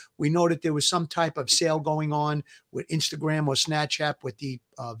know. We know that there was some type of sale going on with Instagram or Snapchat with the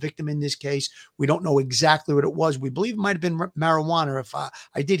victim in this case. We don't know exactly what it was. We believe it might have been marijuana. If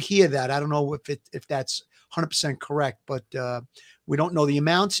I did hear that, I don't know if that's 100% correct, but we don't know the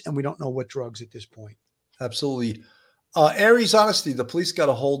amounts and we don't know what drugs at this point. Absolutely. Aries honesty. The police got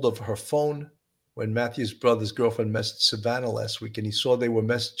a hold of her phone when Matthew's brother's girlfriend messaged Savanah last week, and he saw they were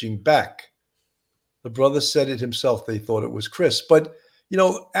messaging back. The brother said it himself. They thought it was Chris. But,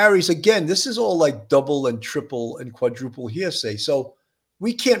 Aries, again, this is all like double and triple and quadruple hearsay. So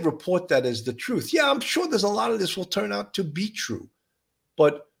we can't report that as the truth. Yeah, I'm sure there's a lot of this will turn out to be true.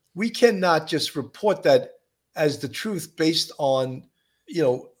 But we cannot just report that as the truth based on,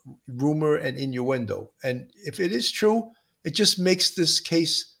 rumor and innuendo. And if it is true, it just makes this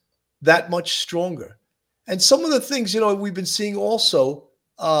case that much stronger. And some of the things, we've been seeing also,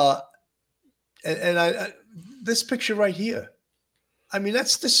 and this picture right here, I mean,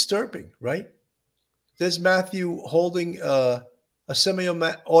 that's disturbing, right? There's Matthew holding a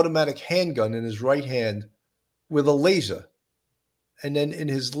semi-automatic handgun in his right hand with a laser. And then in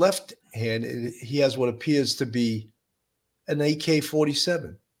his left hand, he has what appears to be an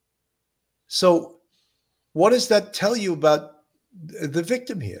AK-47. So what does that tell you about the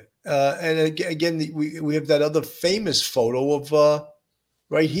victim here? And again, we have that other famous photo of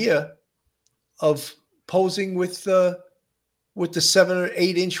right here of posing with the 7 or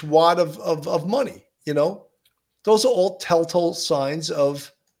 8 inch wad of money. Those are all telltale signs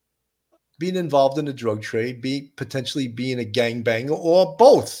of being involved in the drug trade, potentially being a gangbanger, or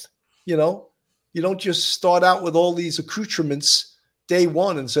both. You don't just start out with all these accoutrements day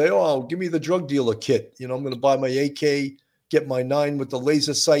one and say, "Oh, give me the drug dealer kit. I'm going to buy my AK, get my 9 with the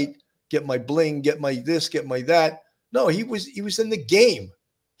laser sight, get my bling, get my this, get my that." No, he was in the game.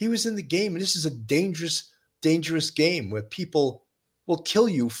 He was in the game, and this is a dangerous game where people will kill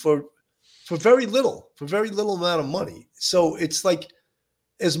you for very little amount of money. So it's like,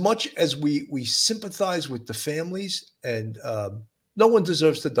 as much as we sympathize with the families, and no one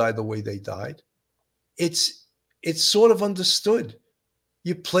deserves to die the way they died, it's sort of understood.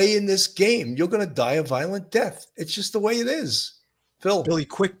 You play in this game, you're going to die a violent death. It's just the way it is. Phil. Billy,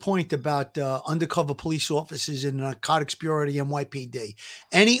 quick point about undercover police officers in the Narcotics Bureau of the NYPD.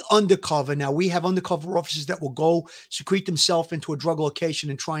 Any undercover, now we have undercover officers that will go secrete themselves into a drug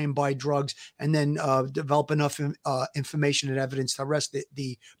location and try and buy drugs, and then develop enough information and evidence to arrest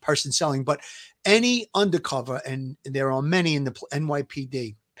the person selling. But any undercover, and there are many in the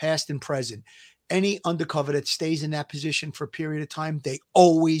NYPD, past and present, any undercover that stays in that position for a period of time, they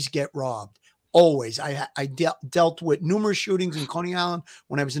always get robbed. Always. I dealt with numerous shootings in Coney Island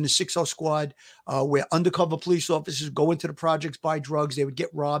when I was in the 6-0 squad, where undercover police officers go into the projects, buy drugs. They would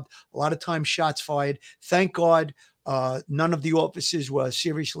get robbed. A lot of times shots fired. Thank God none of the officers were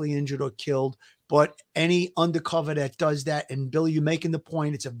seriously injured or killed. But any undercover that does that, and Billy, you're making the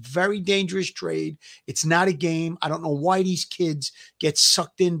point, it's a very dangerous trade. It's not a game. I don't know why these kids get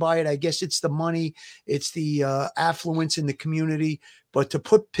sucked in by it. I guess it's the money. It's the affluence in the community. But to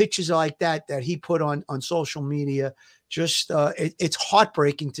put pictures like that he put on social media, just it's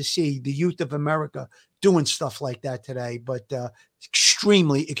heartbreaking to see the youth of America doing stuff like that today. But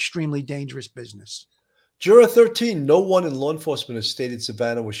extremely, extremely dangerous business. Juror 13, no one in law enforcement has stated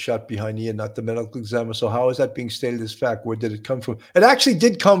Savanah was shot behind the ear, not the medical examiner. So how is that being stated as fact? Where did it come from? It actually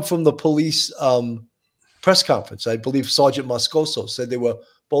did come from the police press conference. I believe Sergeant Moscoso said they were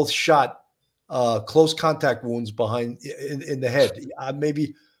both shot, close contact wounds behind in the head,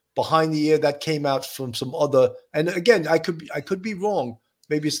 maybe behind the ear. That came out from some other. And again, I could be wrong.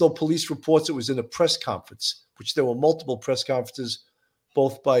 Maybe it's no police reports. It was in a press conference, which there were multiple press conferences,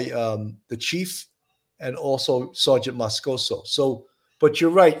 both by the chief and also Sergeant Moscoso. So, but you're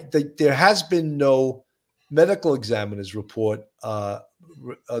right. There has been no medical examiner's report, the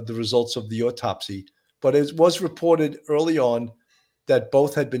results of the autopsy, but it was reported early on that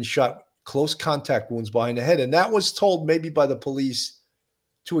both had been shot, close contact wounds behind the head. And that was told maybe by the police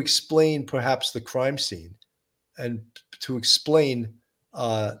to explain perhaps the crime scene and to explain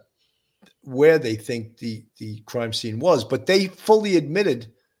where they think the crime scene was. But they fully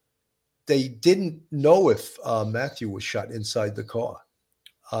admitted they didn't know if Matthew was shot inside the car.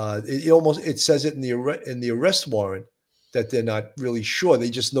 It says it in the arrest warrant that they're not really sure.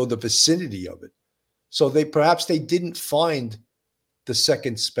 They just know the vicinity of it. So perhaps they didn't find the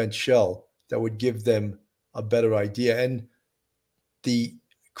second spent shell that would give them a better idea. And the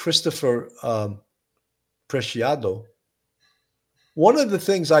Christopher Preciado, one of the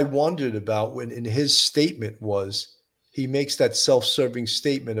things I wondered about when in his statement was he makes that self-serving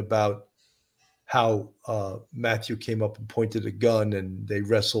statement about how Matthew came up and pointed a gun and they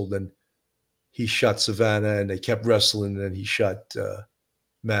wrestled and he shot Savanah and they kept wrestling and then he shot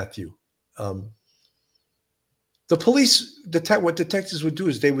Matthew. The police, what detectives would do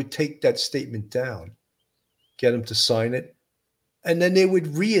is they would take that statement down, get him to sign it, and then they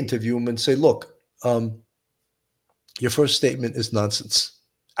would re-interview him and say, look, your first statement is nonsense,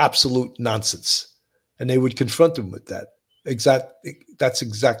 absolute nonsense. And they would confront him with that. That's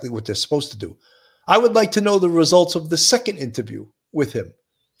exactly what they're supposed to do. I would like to know the results of the second interview with him.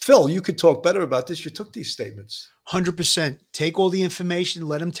 Phil, you could talk better about this. You took these statements. 100%. Take all the information.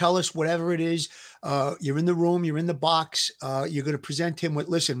 Let him tell us whatever it is. You're in the room. You're in the box. You're going to present him with,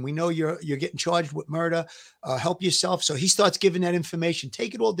 listen, we know you're getting charged with murder. Help yourself. So he starts giving that information.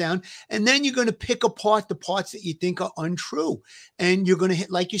 Take it all down. And then you're going to pick apart the parts that you think are untrue. And you're going to hit,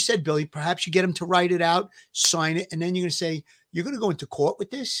 like you said, Billy, perhaps you get him to write it out, sign it. And then you're going to say, you're going to go into court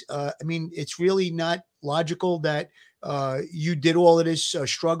with this. I mean, it's really not logical that you did all of this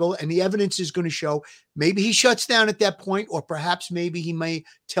struggle, and the evidence is going to show maybe he shuts down at that point, or perhaps maybe he may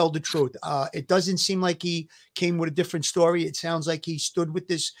tell the truth. It doesn't seem like he came with a different story. It sounds like he stood with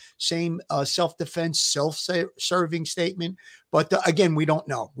this same self-defense, self-serving statement. But again, we don't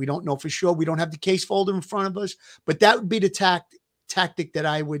know. We don't know for sure. We don't have the case folder in front of us, but that would be the tactic that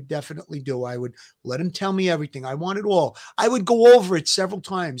I would definitely do. I would let him tell me everything. I want it all. I would go over it several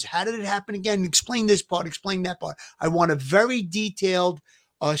times. How did it happen again? Explain this part, explain that part. I want a very detailed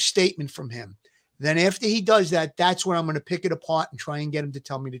statement from him. Then after he does that, that's when I'm going to pick it apart and try and get him to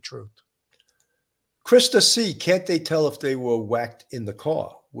tell me the truth. Krista C., can't they tell if they were whacked in the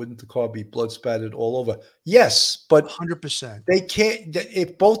car? Wouldn't the car be blood spattered all over? Yes, but 100%. They can't.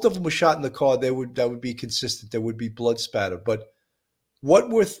 If both of them were shot in the car, that would be consistent. There would be blood spatter. But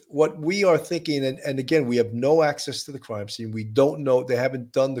what we are thinking, and again, we have no access to the crime scene. We don't know. They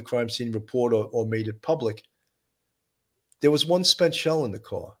haven't done the crime scene report or made it public. There was one spent shell in the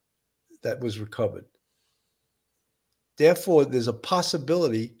car that was recovered. Therefore, there's a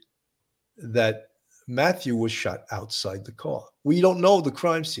possibility that Matthew was shot outside the car. We don't know the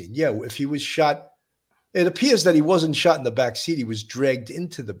crime scene. Yeah, if he was shot, it appears that he wasn't shot in the back seat. He was dragged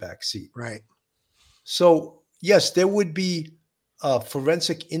into the back seat. Right. So, yes, there would be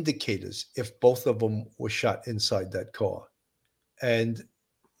forensic indicators if both of them were shot inside that car. And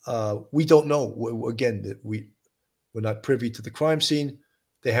we don't know. Again, we're not privy to the crime scene.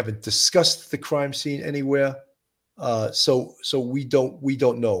 They haven't discussed the crime scene anywhere. So we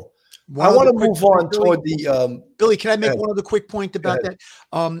don't know. I want to move on toward the Billy, can I make one other quick point about that?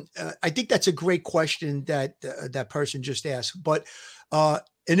 I think that's a great question that that person just asked. But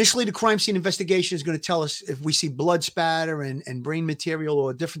initially, the crime scene investigation is going to tell us if we see blood spatter and brain material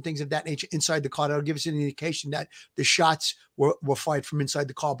or different things of that nature inside the car. That'll give us an indication that the shots were fired from inside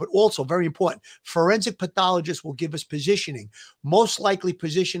the car. But also, very important, forensic pathologists will give us positioning. Most likely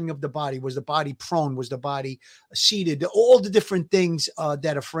positioning of the body. Was the body prone? Was the body seated? All the different things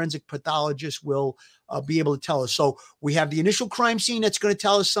that a forensic pathologist will be able to tell us. So we have the initial crime scene that's going to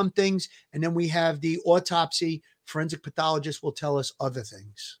tell us some things, and then we have the autopsy. Forensic pathologist will tell us other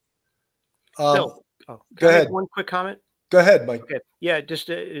things. Phil, go ahead. One quick comment. Go ahead, Mike. Okay. Yeah, just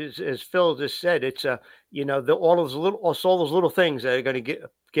as Phil just said, it's all those little things that are going to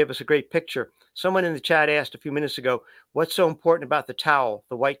give us a great picture. Someone in the chat asked a few minutes ago, "What's so important about the towel,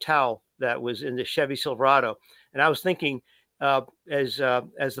 the white towel that was in the Chevy Silverado?" And I was thinking, as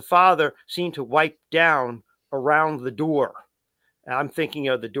the father seemed to wipe down around the door. I'm thinking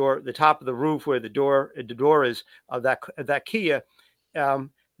of the door, the top of the roof where the door is of that Kia.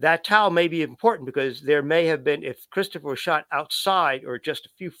 That towel may be important because there may have been, if Christopher was shot outside or just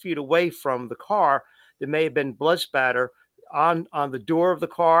a few feet away from the car, there may have been blood spatter on the door of the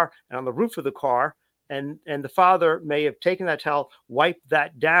car and on the roof of the car. And the father may have taken that towel, wiped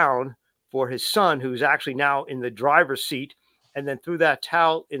that down for his son, who's actually now in the driver's seat, and then threw that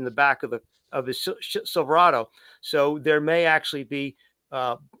towel in the back of his Silverado. So there may actually be,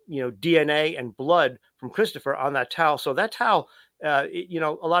 DNA and blood from Christopher on that towel. So that towel, a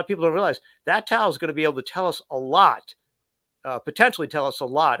lot of people don't realize that towel is going to be able to tell us a lot, potentially tell us a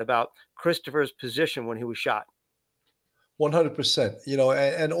lot about Christopher's position when he was shot. 100%.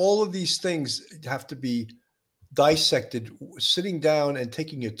 And all of these things have to be dissected, sitting down and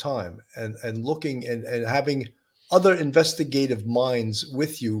taking your time and looking and having other investigative minds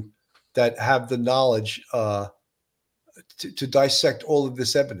with you that have the knowledge to dissect all of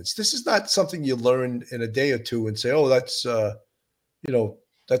this evidence. This is not something you learn in a day or two and say, oh, that's, that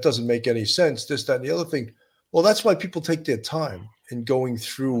doesn't make any sense, this, that, and the other thing. Well, that's why people take their time in going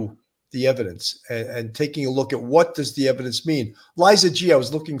through the evidence and taking a look at what does the evidence mean. Liza G., I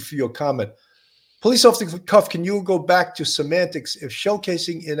was looking for your comment. Police off the cuff, can you go back to semantics if shell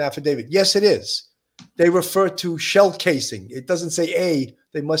casing in affidavit? Yes, it is. They refer to shell casing. It doesn't say A.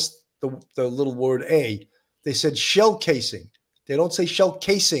 They must, the little word A. They said shell casing. They don't say shell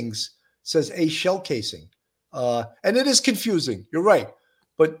casings. It says a shell casing. And it is confusing. You're right.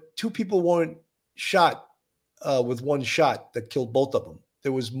 But two people weren't shot with one shot that killed both of them.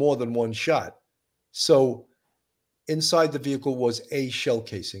 There was more than one shot. So inside the vehicle was a shell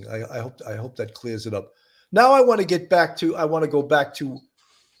casing. I hope that clears it up. Now I want to go back to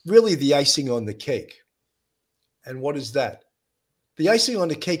really the icing on the cake. And what is that? The icing on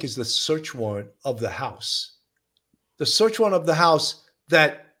the cake is the search warrant of the house. The search warrant of the house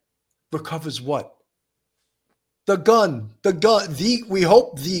that recovers what? The gun. We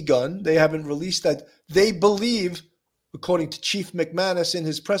hope the gun. They haven't released that. They believe, according to Chief McManus in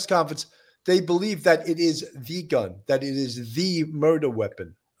his press conference, they believe that it is the gun, that it is the murder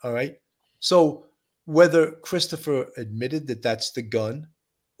weapon. All right. So whether Christopher admitted that that's the gun,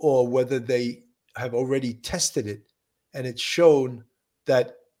 or whether they have already tested it and it's shown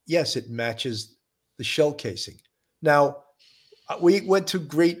that, yes, it matches the shell casing. Now, we went to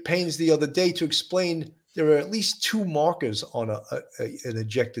great pains the other day to explain there are at least two markers on an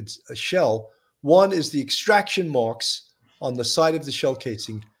ejected shell. One is the extraction marks on the side of the shell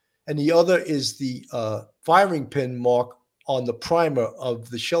casing, and the other is the firing pin mark on the primer of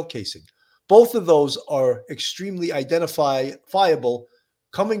the shell casing. Both of those are extremely identifiable,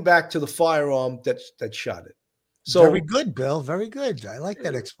 coming back to the firearm that shot it. So very good, Bill. Very good. I like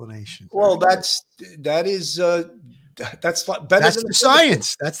that explanation. Well, that's better. That's the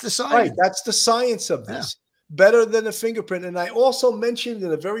science. That's the science. Right. That's the science of this. Yeah. Better than a fingerprint. And I also mentioned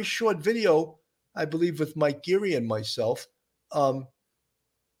in a very short video, I believe with Mike Guerra and myself, that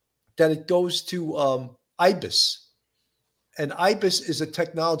it goes to IBIS. And IBIS is a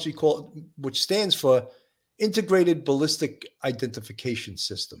technology which stands for Integrated Ballistic Identification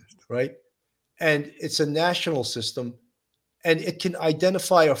System, right? And it's a national system, and it can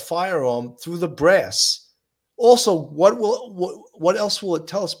identify a firearm through the brass. Also, what else will it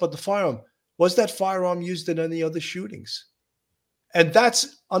tell us about the firearm? Was that firearm used in any other shootings? And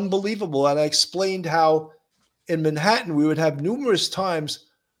that's unbelievable. And I explained how in Manhattan, we would have numerous times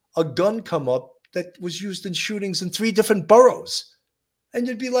a gun come up that was used in shootings in 3 different boroughs. And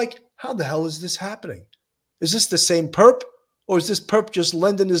you'd be like, how the hell is this happening? Is this the same perp? Or is this perp just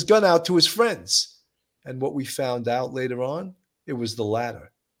lending his gun out to his friends? And what we found out later on, it was the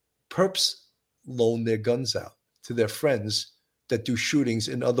latter. Perps loan their guns out to their friends that do shootings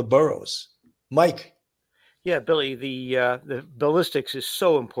in other boroughs. Mike. Yeah, Billy, the ballistics is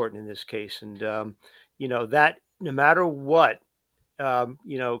so important in this case. And, that no matter what,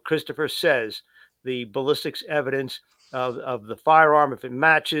 Christopher says, the ballistics evidence of the firearm, if it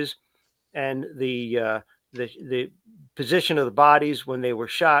matches, and the position of the bodies when they were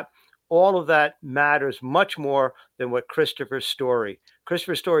shot, all of that matters much more than what Christopher's story.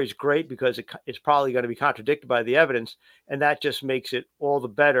 Christopher's story is great because it's probably going to be contradicted by the evidence, and that just makes it all the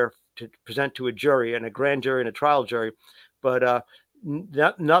better to present to a jury and a grand jury and a trial jury. But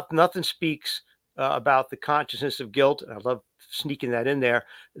nothing speaks about the consciousness of guilt, and I love sneaking that in there,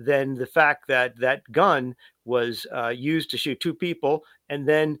 than the fact that that gun was used to shoot 2 people, and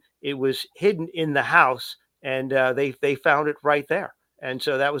then it was hidden in the house, and they found it right there. And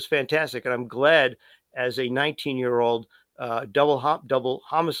so that was fantastic. And I'm glad, as a 19-year-old double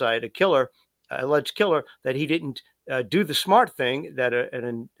homicide, alleged killer, that he didn't do the smart thing that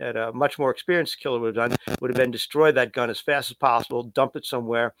a much more experienced killer would have done, would have been destroy that gun as fast as possible, dump it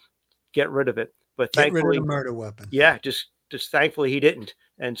somewhere, get rid of it. But get rid of the murder weapon. Yeah, just thankfully he didn't.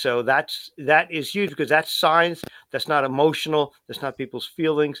 And so that is huge, because that's science. That's not emotional. That's not people's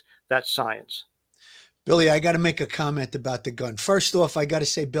feelings. That's science. Billy, I got to make a comment about the gun. First off, I got to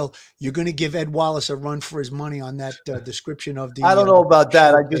say, Bill, you're going to give Ed Wallace a run for his money on that description of the. I don't know about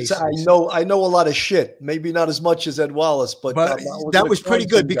that. I know a lot of shit. Maybe not as much as Ed Wallace, but that was pretty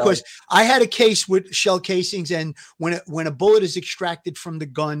good, because I had a case with shell casings, and when a bullet is extracted from the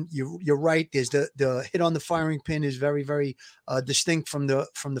gun, you're right. There's the hit on the firing pin is very, very distinct from the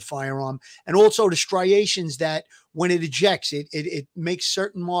firearm, and also the striations that when it ejects, it makes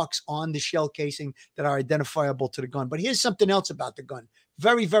certain marks on the shell casing that are identifiable to the gun. But here's something else about the gun.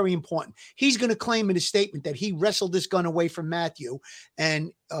 Very, very important. He's going to claim in his statement that he wrestled this gun away from Matthew,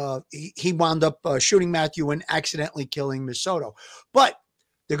 and he wound up shooting Matthew and accidentally killing Miss Soto. But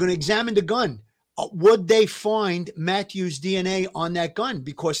they're going to examine the gun. Would they find Matthew's DNA on that gun?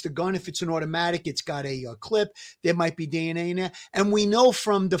 Because the gun, if it's an automatic, it's got a clip. There might be DNA in there. And we know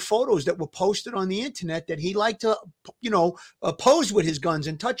from the photos that were posted on the internet that he liked to, pose with his guns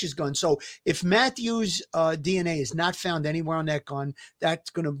and touch his gun. So if Matthew's DNA is not found anywhere on that gun,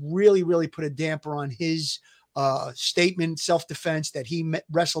 that's going to really, really put a damper on his statement, self-defense, that he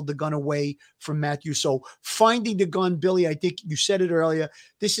wrestled the gun away from Matthew. So finding the gun, Billy, I think you said it earlier,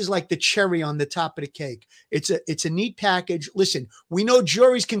 this is like the cherry on the top of the cake. It's a neat package. Listen, we know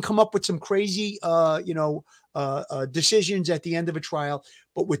juries can come up with some crazy, decisions at the end of a trial.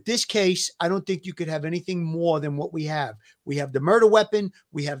 But with this case, I don't think you could have anything more than what we have. We have the murder weapon,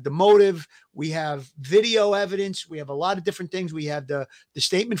 we have the motive, we have video evidence, we have a lot of different things. We have the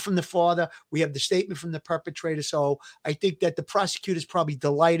statement from the father, we have the statement from the perpetrator. So I think that the prosecutor is probably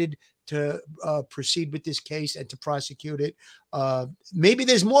delighted to proceed with this case and to prosecute it. Maybe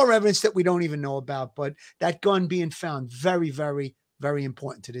there's more evidence that we don't even know about, but that gun being found, very, very, very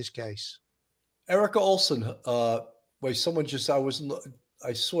important to this case. Erica Olson, wait, someone just,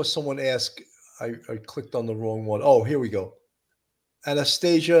 I saw someone ask, I clicked on the wrong one. Oh, here we go.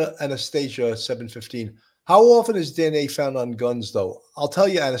 Anastasia 715. How often is DNA found on guns, though? I'll tell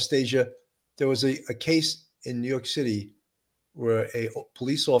you, Anastasia, there was a case in New York City where a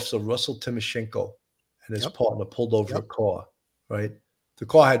police officer, Russell Timoshenko, and his partner pulled over a car, right? The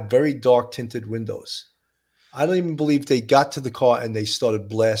car had very dark tinted windows. I don't even believe they got to the car and they started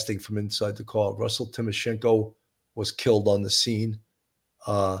blasting from inside the car. Russell Timoshenko was killed on the scene.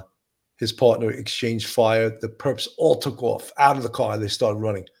 His partner exchanged fire. The perps all took off out of the car. They started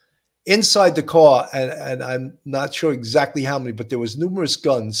running. Inside the car, and I'm not sure exactly how many, but there was numerous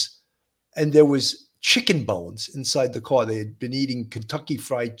guns and there was chicken bones inside the car. They had been eating Kentucky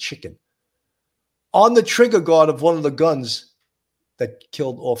Fried Chicken. On the trigger guard of one of the guns that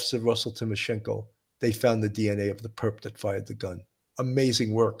killed Officer Russell Timoshenko, they found the DNA of the perp that fired the gun.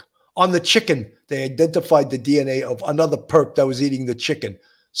 Amazing work. On the chicken, they identified the DNA of another perp that was eating the chicken.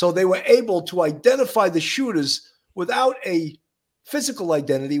 So they were able to identify the shooters without a physical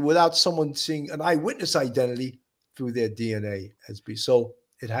identity, without someone seeing an eyewitness identity through their DNA. So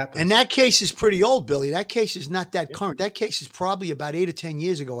it happens. And that case is pretty old, Billy. That case is not that current. That case is probably about 8 or 10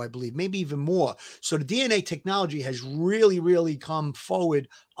 years ago, I believe, maybe even more. So the DNA technology has really, really come forward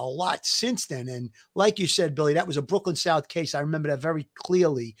a lot since then. And like you said, Billy, that was a Brooklyn South case. I remember that very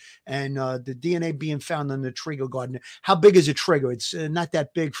clearly. And the DNA being found on the trigger guard. How big is a trigger? It's not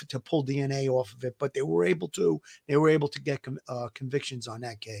that big to pull DNA off of it, but they were able to get convictions on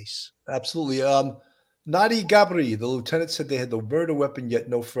that case. Absolutely. Nadi Gabri, the lieutenant, said they had the murder weapon, yet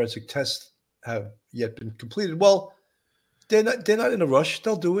no forensic tests have yet been completed. Well, they're not in a rush.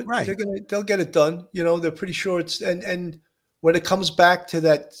 They'll do it. Right. They'll get it done. You know, they're pretty sure it's and when it comes back to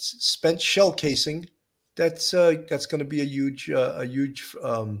that spent shell casing, that's going to be a huge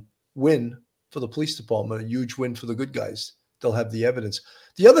win for the police department, a huge win for the good guys. They'll have the evidence.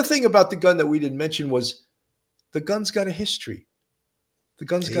 The other thing about the gun that we didn't mention was the gun's got a history. The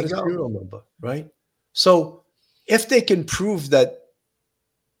gun's got a serial number, right? So if they can prove that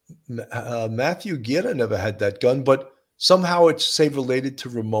Matthew Guerra never had that gun, but somehow it's, say, related to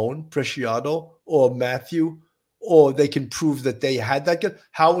Ramon Preciado or Matthew, or they can prove that they had that gun,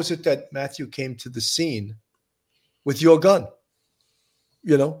 how was it that Matthew came to the scene with your gun?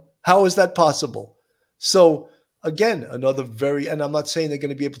 You know, how is that possible? So again, another and I'm not saying they're going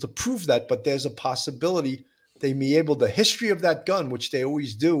to be able to prove that, but there's a possibility they may be able, the history of that gun, which they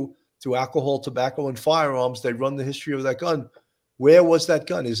always do, through alcohol, tobacco, and firearms, they run the history of that gun. Where was that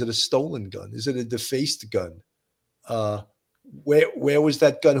gun? Is it a stolen gun? Is it a defaced gun? Where was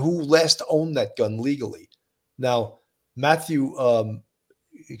that gun? Who last owned that gun legally? Now, Christopher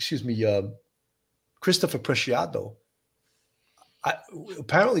Preciado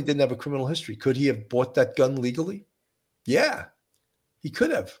apparently didn't have a criminal history. Could he have bought that gun legally? Yeah, he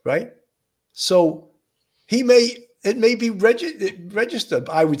could have, right? So it may be registered.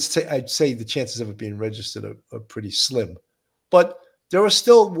 I'd say the chances of it being registered are pretty slim, but there are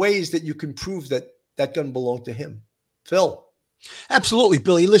still ways that you can prove that that gun belonged to him. Phil. Absolutely,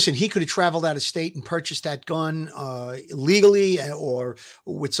 Billy. Listen, he could have traveled out of state and purchased that gun legally or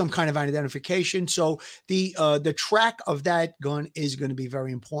with some kind of identification. So the track of that gun is going to be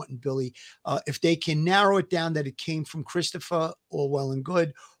very important, Billy. If they can narrow it down that it came from Christopher, all well and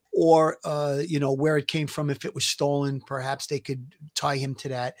good. Or, where it came from. If it was stolen, perhaps they could tie him to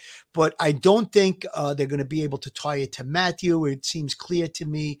that. But I don't think they're going to be able to tie it to Matthew. It seems clear to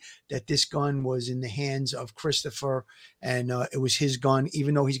me that this gun was in the hands of Christopher and it was his gun,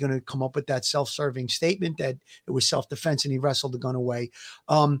 even though he's going to come up with that self-serving statement that it was self-defense and he wrestled the gun away.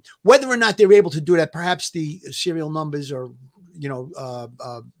 Whether or not they're able to do that, perhaps the serial numbers are,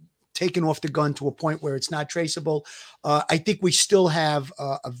 taken off the gun to a point where it's not traceable. I think we still have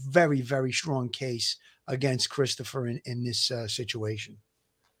a very, very strong case against Christopher in this situation.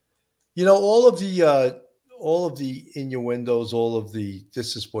 You know, all of all of the innuendos, all of the,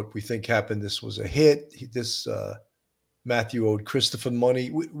 this is what we think happened, this was a hit, this Matthew owed Christopher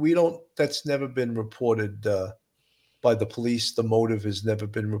money. We don't, that's never been reported by the police. The motive has never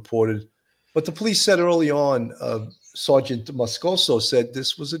been reported. But the police said early on, Sergeant Moscoso said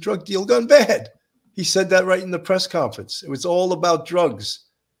this was a drug deal gone bad. He said that right in the press conference. It was all about drugs.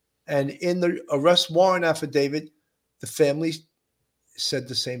 And in the arrest warrant affidavit, the family said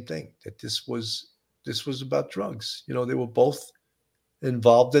the same thing, that this was about drugs. You know, they were both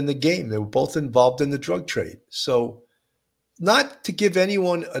involved in the game. They were both involved in the drug trade. So not to give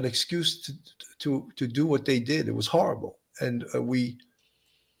anyone an excuse to do what they did. It was horrible. And we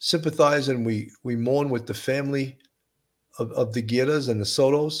sympathize and we mourn with the family of the Guerras and the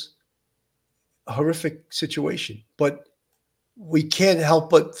Sotos. A horrific situation. But we can't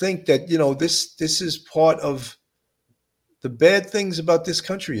help but think that, you know, this is part of the bad things about this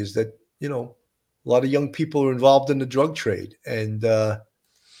country, is that, you know, a lot of young people are involved in the drug trade, and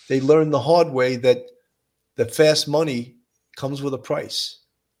they learn the hard way that the fast money comes with a price,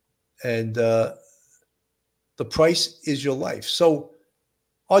 and the price is your life. So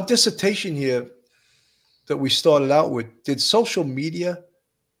our dissertation here that we started out with, did social media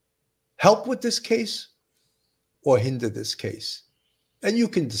help with this case or hinder this case? And you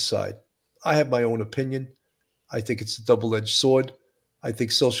can decide. I have my own opinion. I think it's a double-edged sword. I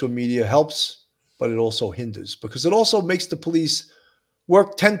think social media helps, but it also hinders, because it also makes the police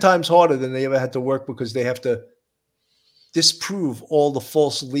work 10 times harder than they ever had to work, because they have to disprove all the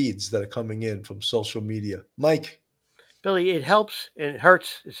false leads that are coming in from social media. Mike? Billy, it helps and it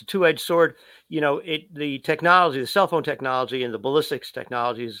hurts. It's a two-edged sword. You know, the technology, the cell phone technology and the ballistics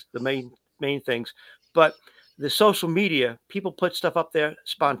technology is the main things. But the social media, people put stuff up there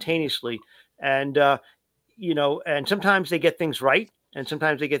spontaneously. And, you know, and sometimes they get things right and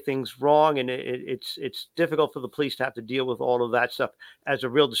sometimes they get things wrong. And it's difficult for the police to have to deal with all of that stuff as a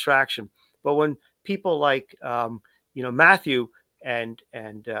real distraction. But when people like, you know, Matthew and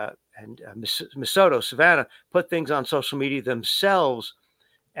Miss Soto, Savanah, put things on social media themselves,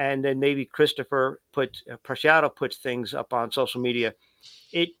 and then maybe Christopher Preciado puts things up on social media,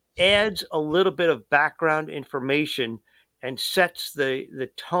 it adds a little bit of background information and sets the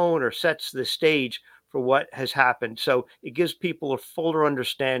tone or sets the stage for what has happened. So it gives people a fuller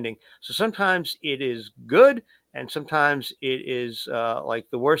understanding. So sometimes it is good, and sometimes it is like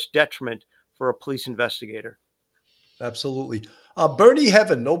the worst detriment for a police investigator. Absolutely. Bernie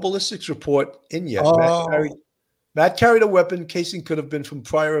Heaven, no ballistics report in yet. Oh. Matt carried a weapon. Casing could have been from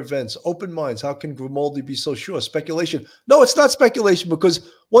prior events. Open minds. How can Grimaldi be so sure? Speculation. No, it's not speculation, because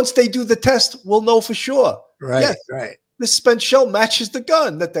once they do the test, we'll know for sure. Right, yes, right. This spent shell matches the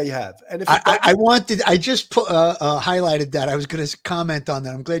gun that they have. And if I just highlighted that. I was going to comment on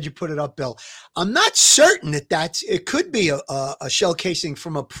that. I'm glad you put it up, Bill. I'm not certain that it could be a shell casing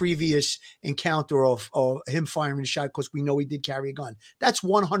from a previous encounter of him firing a shot, because we know he did carry a gun. That's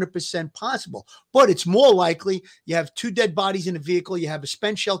 100% possible. But it's more likely you have two dead bodies in a vehicle. You have a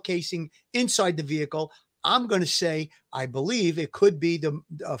spent shell casing inside the vehicle. I'm going to say I believe it could be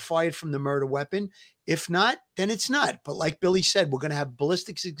fired from the murder weapon. If not, then it's not. But like Billy said, we're going to have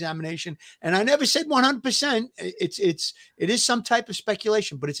ballistics examination. And I never said 100%. It is some type of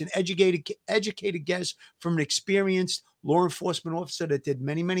speculation, but it's an educated guess from an experienced law enforcement officer that did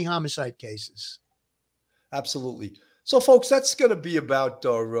many, many homicide cases. Absolutely. So, folks, that's going to be about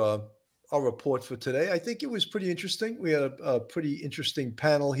our report for today. I think it was pretty interesting. We had a pretty interesting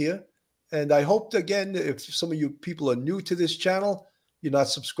panel here. And I hope, again, if some of you people are new to this channel, you're not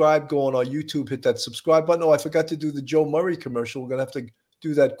subscribed, go on our YouTube, hit that subscribe button. Oh, I forgot to do the Joe Murray commercial. We're going to have to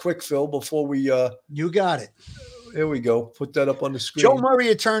do that quick, Phil, before we... You got it. There we go. Put that up on the screen. Joe Murray,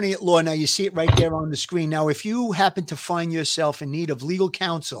 attorney at law. Now, you see it right there on the screen. Now, if you happen to find yourself in need of legal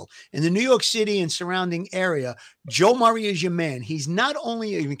counsel in the New York City and surrounding area, Joe Murray is your man. He's not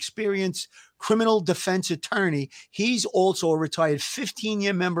only an experienced criminal defense attorney, he's also a retired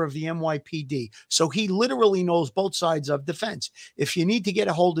 15-year member of the NYPD. So he literally knows both sides of defense. If you need to get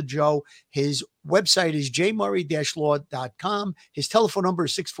a hold of Joe, his website is jmurray-law.com. His telephone number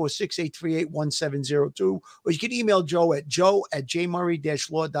is 646-838-1702. Or you can email Joe at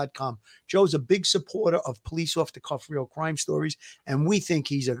jmurray-law.com. Joe's a big supporter of police off-the-cuff real crime stories, and we think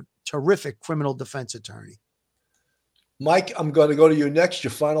he's a terrific criminal defense attorney. Mike, I'm going to go to you next.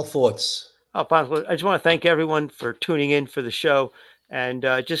 Your final thoughts. I just want to thank everyone for tuning in for the show, and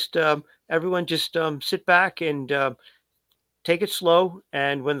everyone just sit back and take it slow.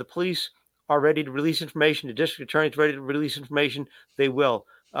 And when the police are ready to release information, the district attorney is ready to release information, they will.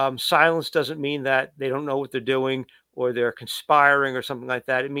 Silence doesn't mean that they don't know what they're doing or they're conspiring or something like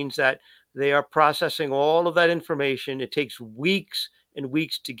that. It means that They are processing all of that information. It takes weeks and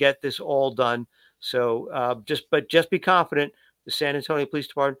weeks to get this all done. So just be confident. The San Antonio Police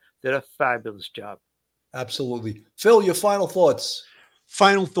Department did a fabulous job. Absolutely. Phil, your final thoughts.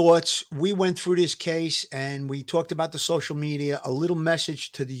 Final thoughts. We went through this case and we talked about the social media, a little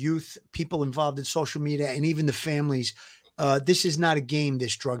message to the youth, people involved in social media, and even the families. This is not a game,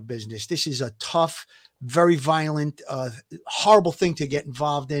 this drug business. This is a tough, very violent, horrible thing to get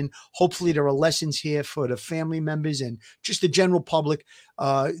involved in. Hopefully there are lessons here for the family members and just the general public.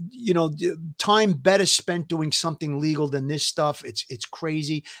 Time better spent doing something legal than this stuff. It's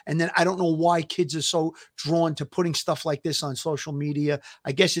crazy. And then I don't know why kids are so drawn to putting stuff like this on social media.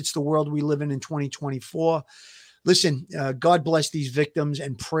 I guess it's the world we live in 2024. Listen, God bless these victims,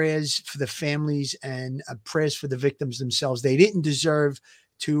 and prayers for the families, and prayers for the victims themselves. They didn't deserve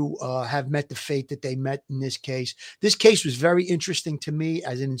to have met the fate that they met in this case. This case was very interesting to me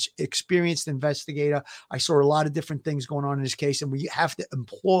as an experienced investigator. I saw a lot of different things going on in this case, and we have to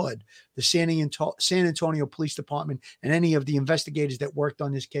applaud the San Antonio Police Department and any of the investigators that worked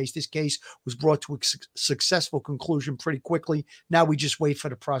on this case. This case was brought to a successful conclusion pretty quickly. Now we just wait for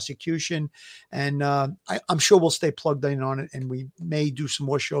the prosecution, and I'm sure we'll stay plugged in on it, and we may do some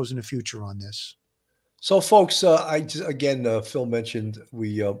more shows in the future on this. So, folks, Phil mentioned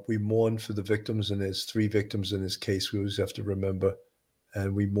we mourn for the victims, and there's 3 victims in this case. We always have to remember,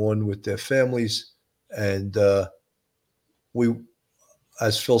 and we mourn with their families. And we,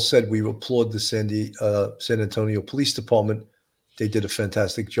 as Phil said, we applaud the San Antonio Police Department. They did a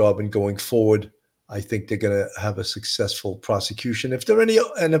fantastic job, and going forward, I think they're going to have a successful prosecution. If there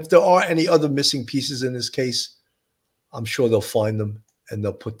are any other missing pieces in this case, I'm sure they'll find them and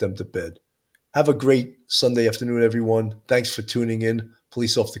they'll put them to bed. Have a great Sunday afternoon, everyone. Thanks for tuning in.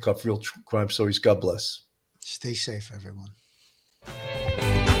 Police Off the Cuff, Real Crime Stories. God bless. Stay safe, everyone.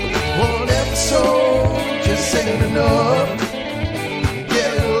 One episode just ain't enough.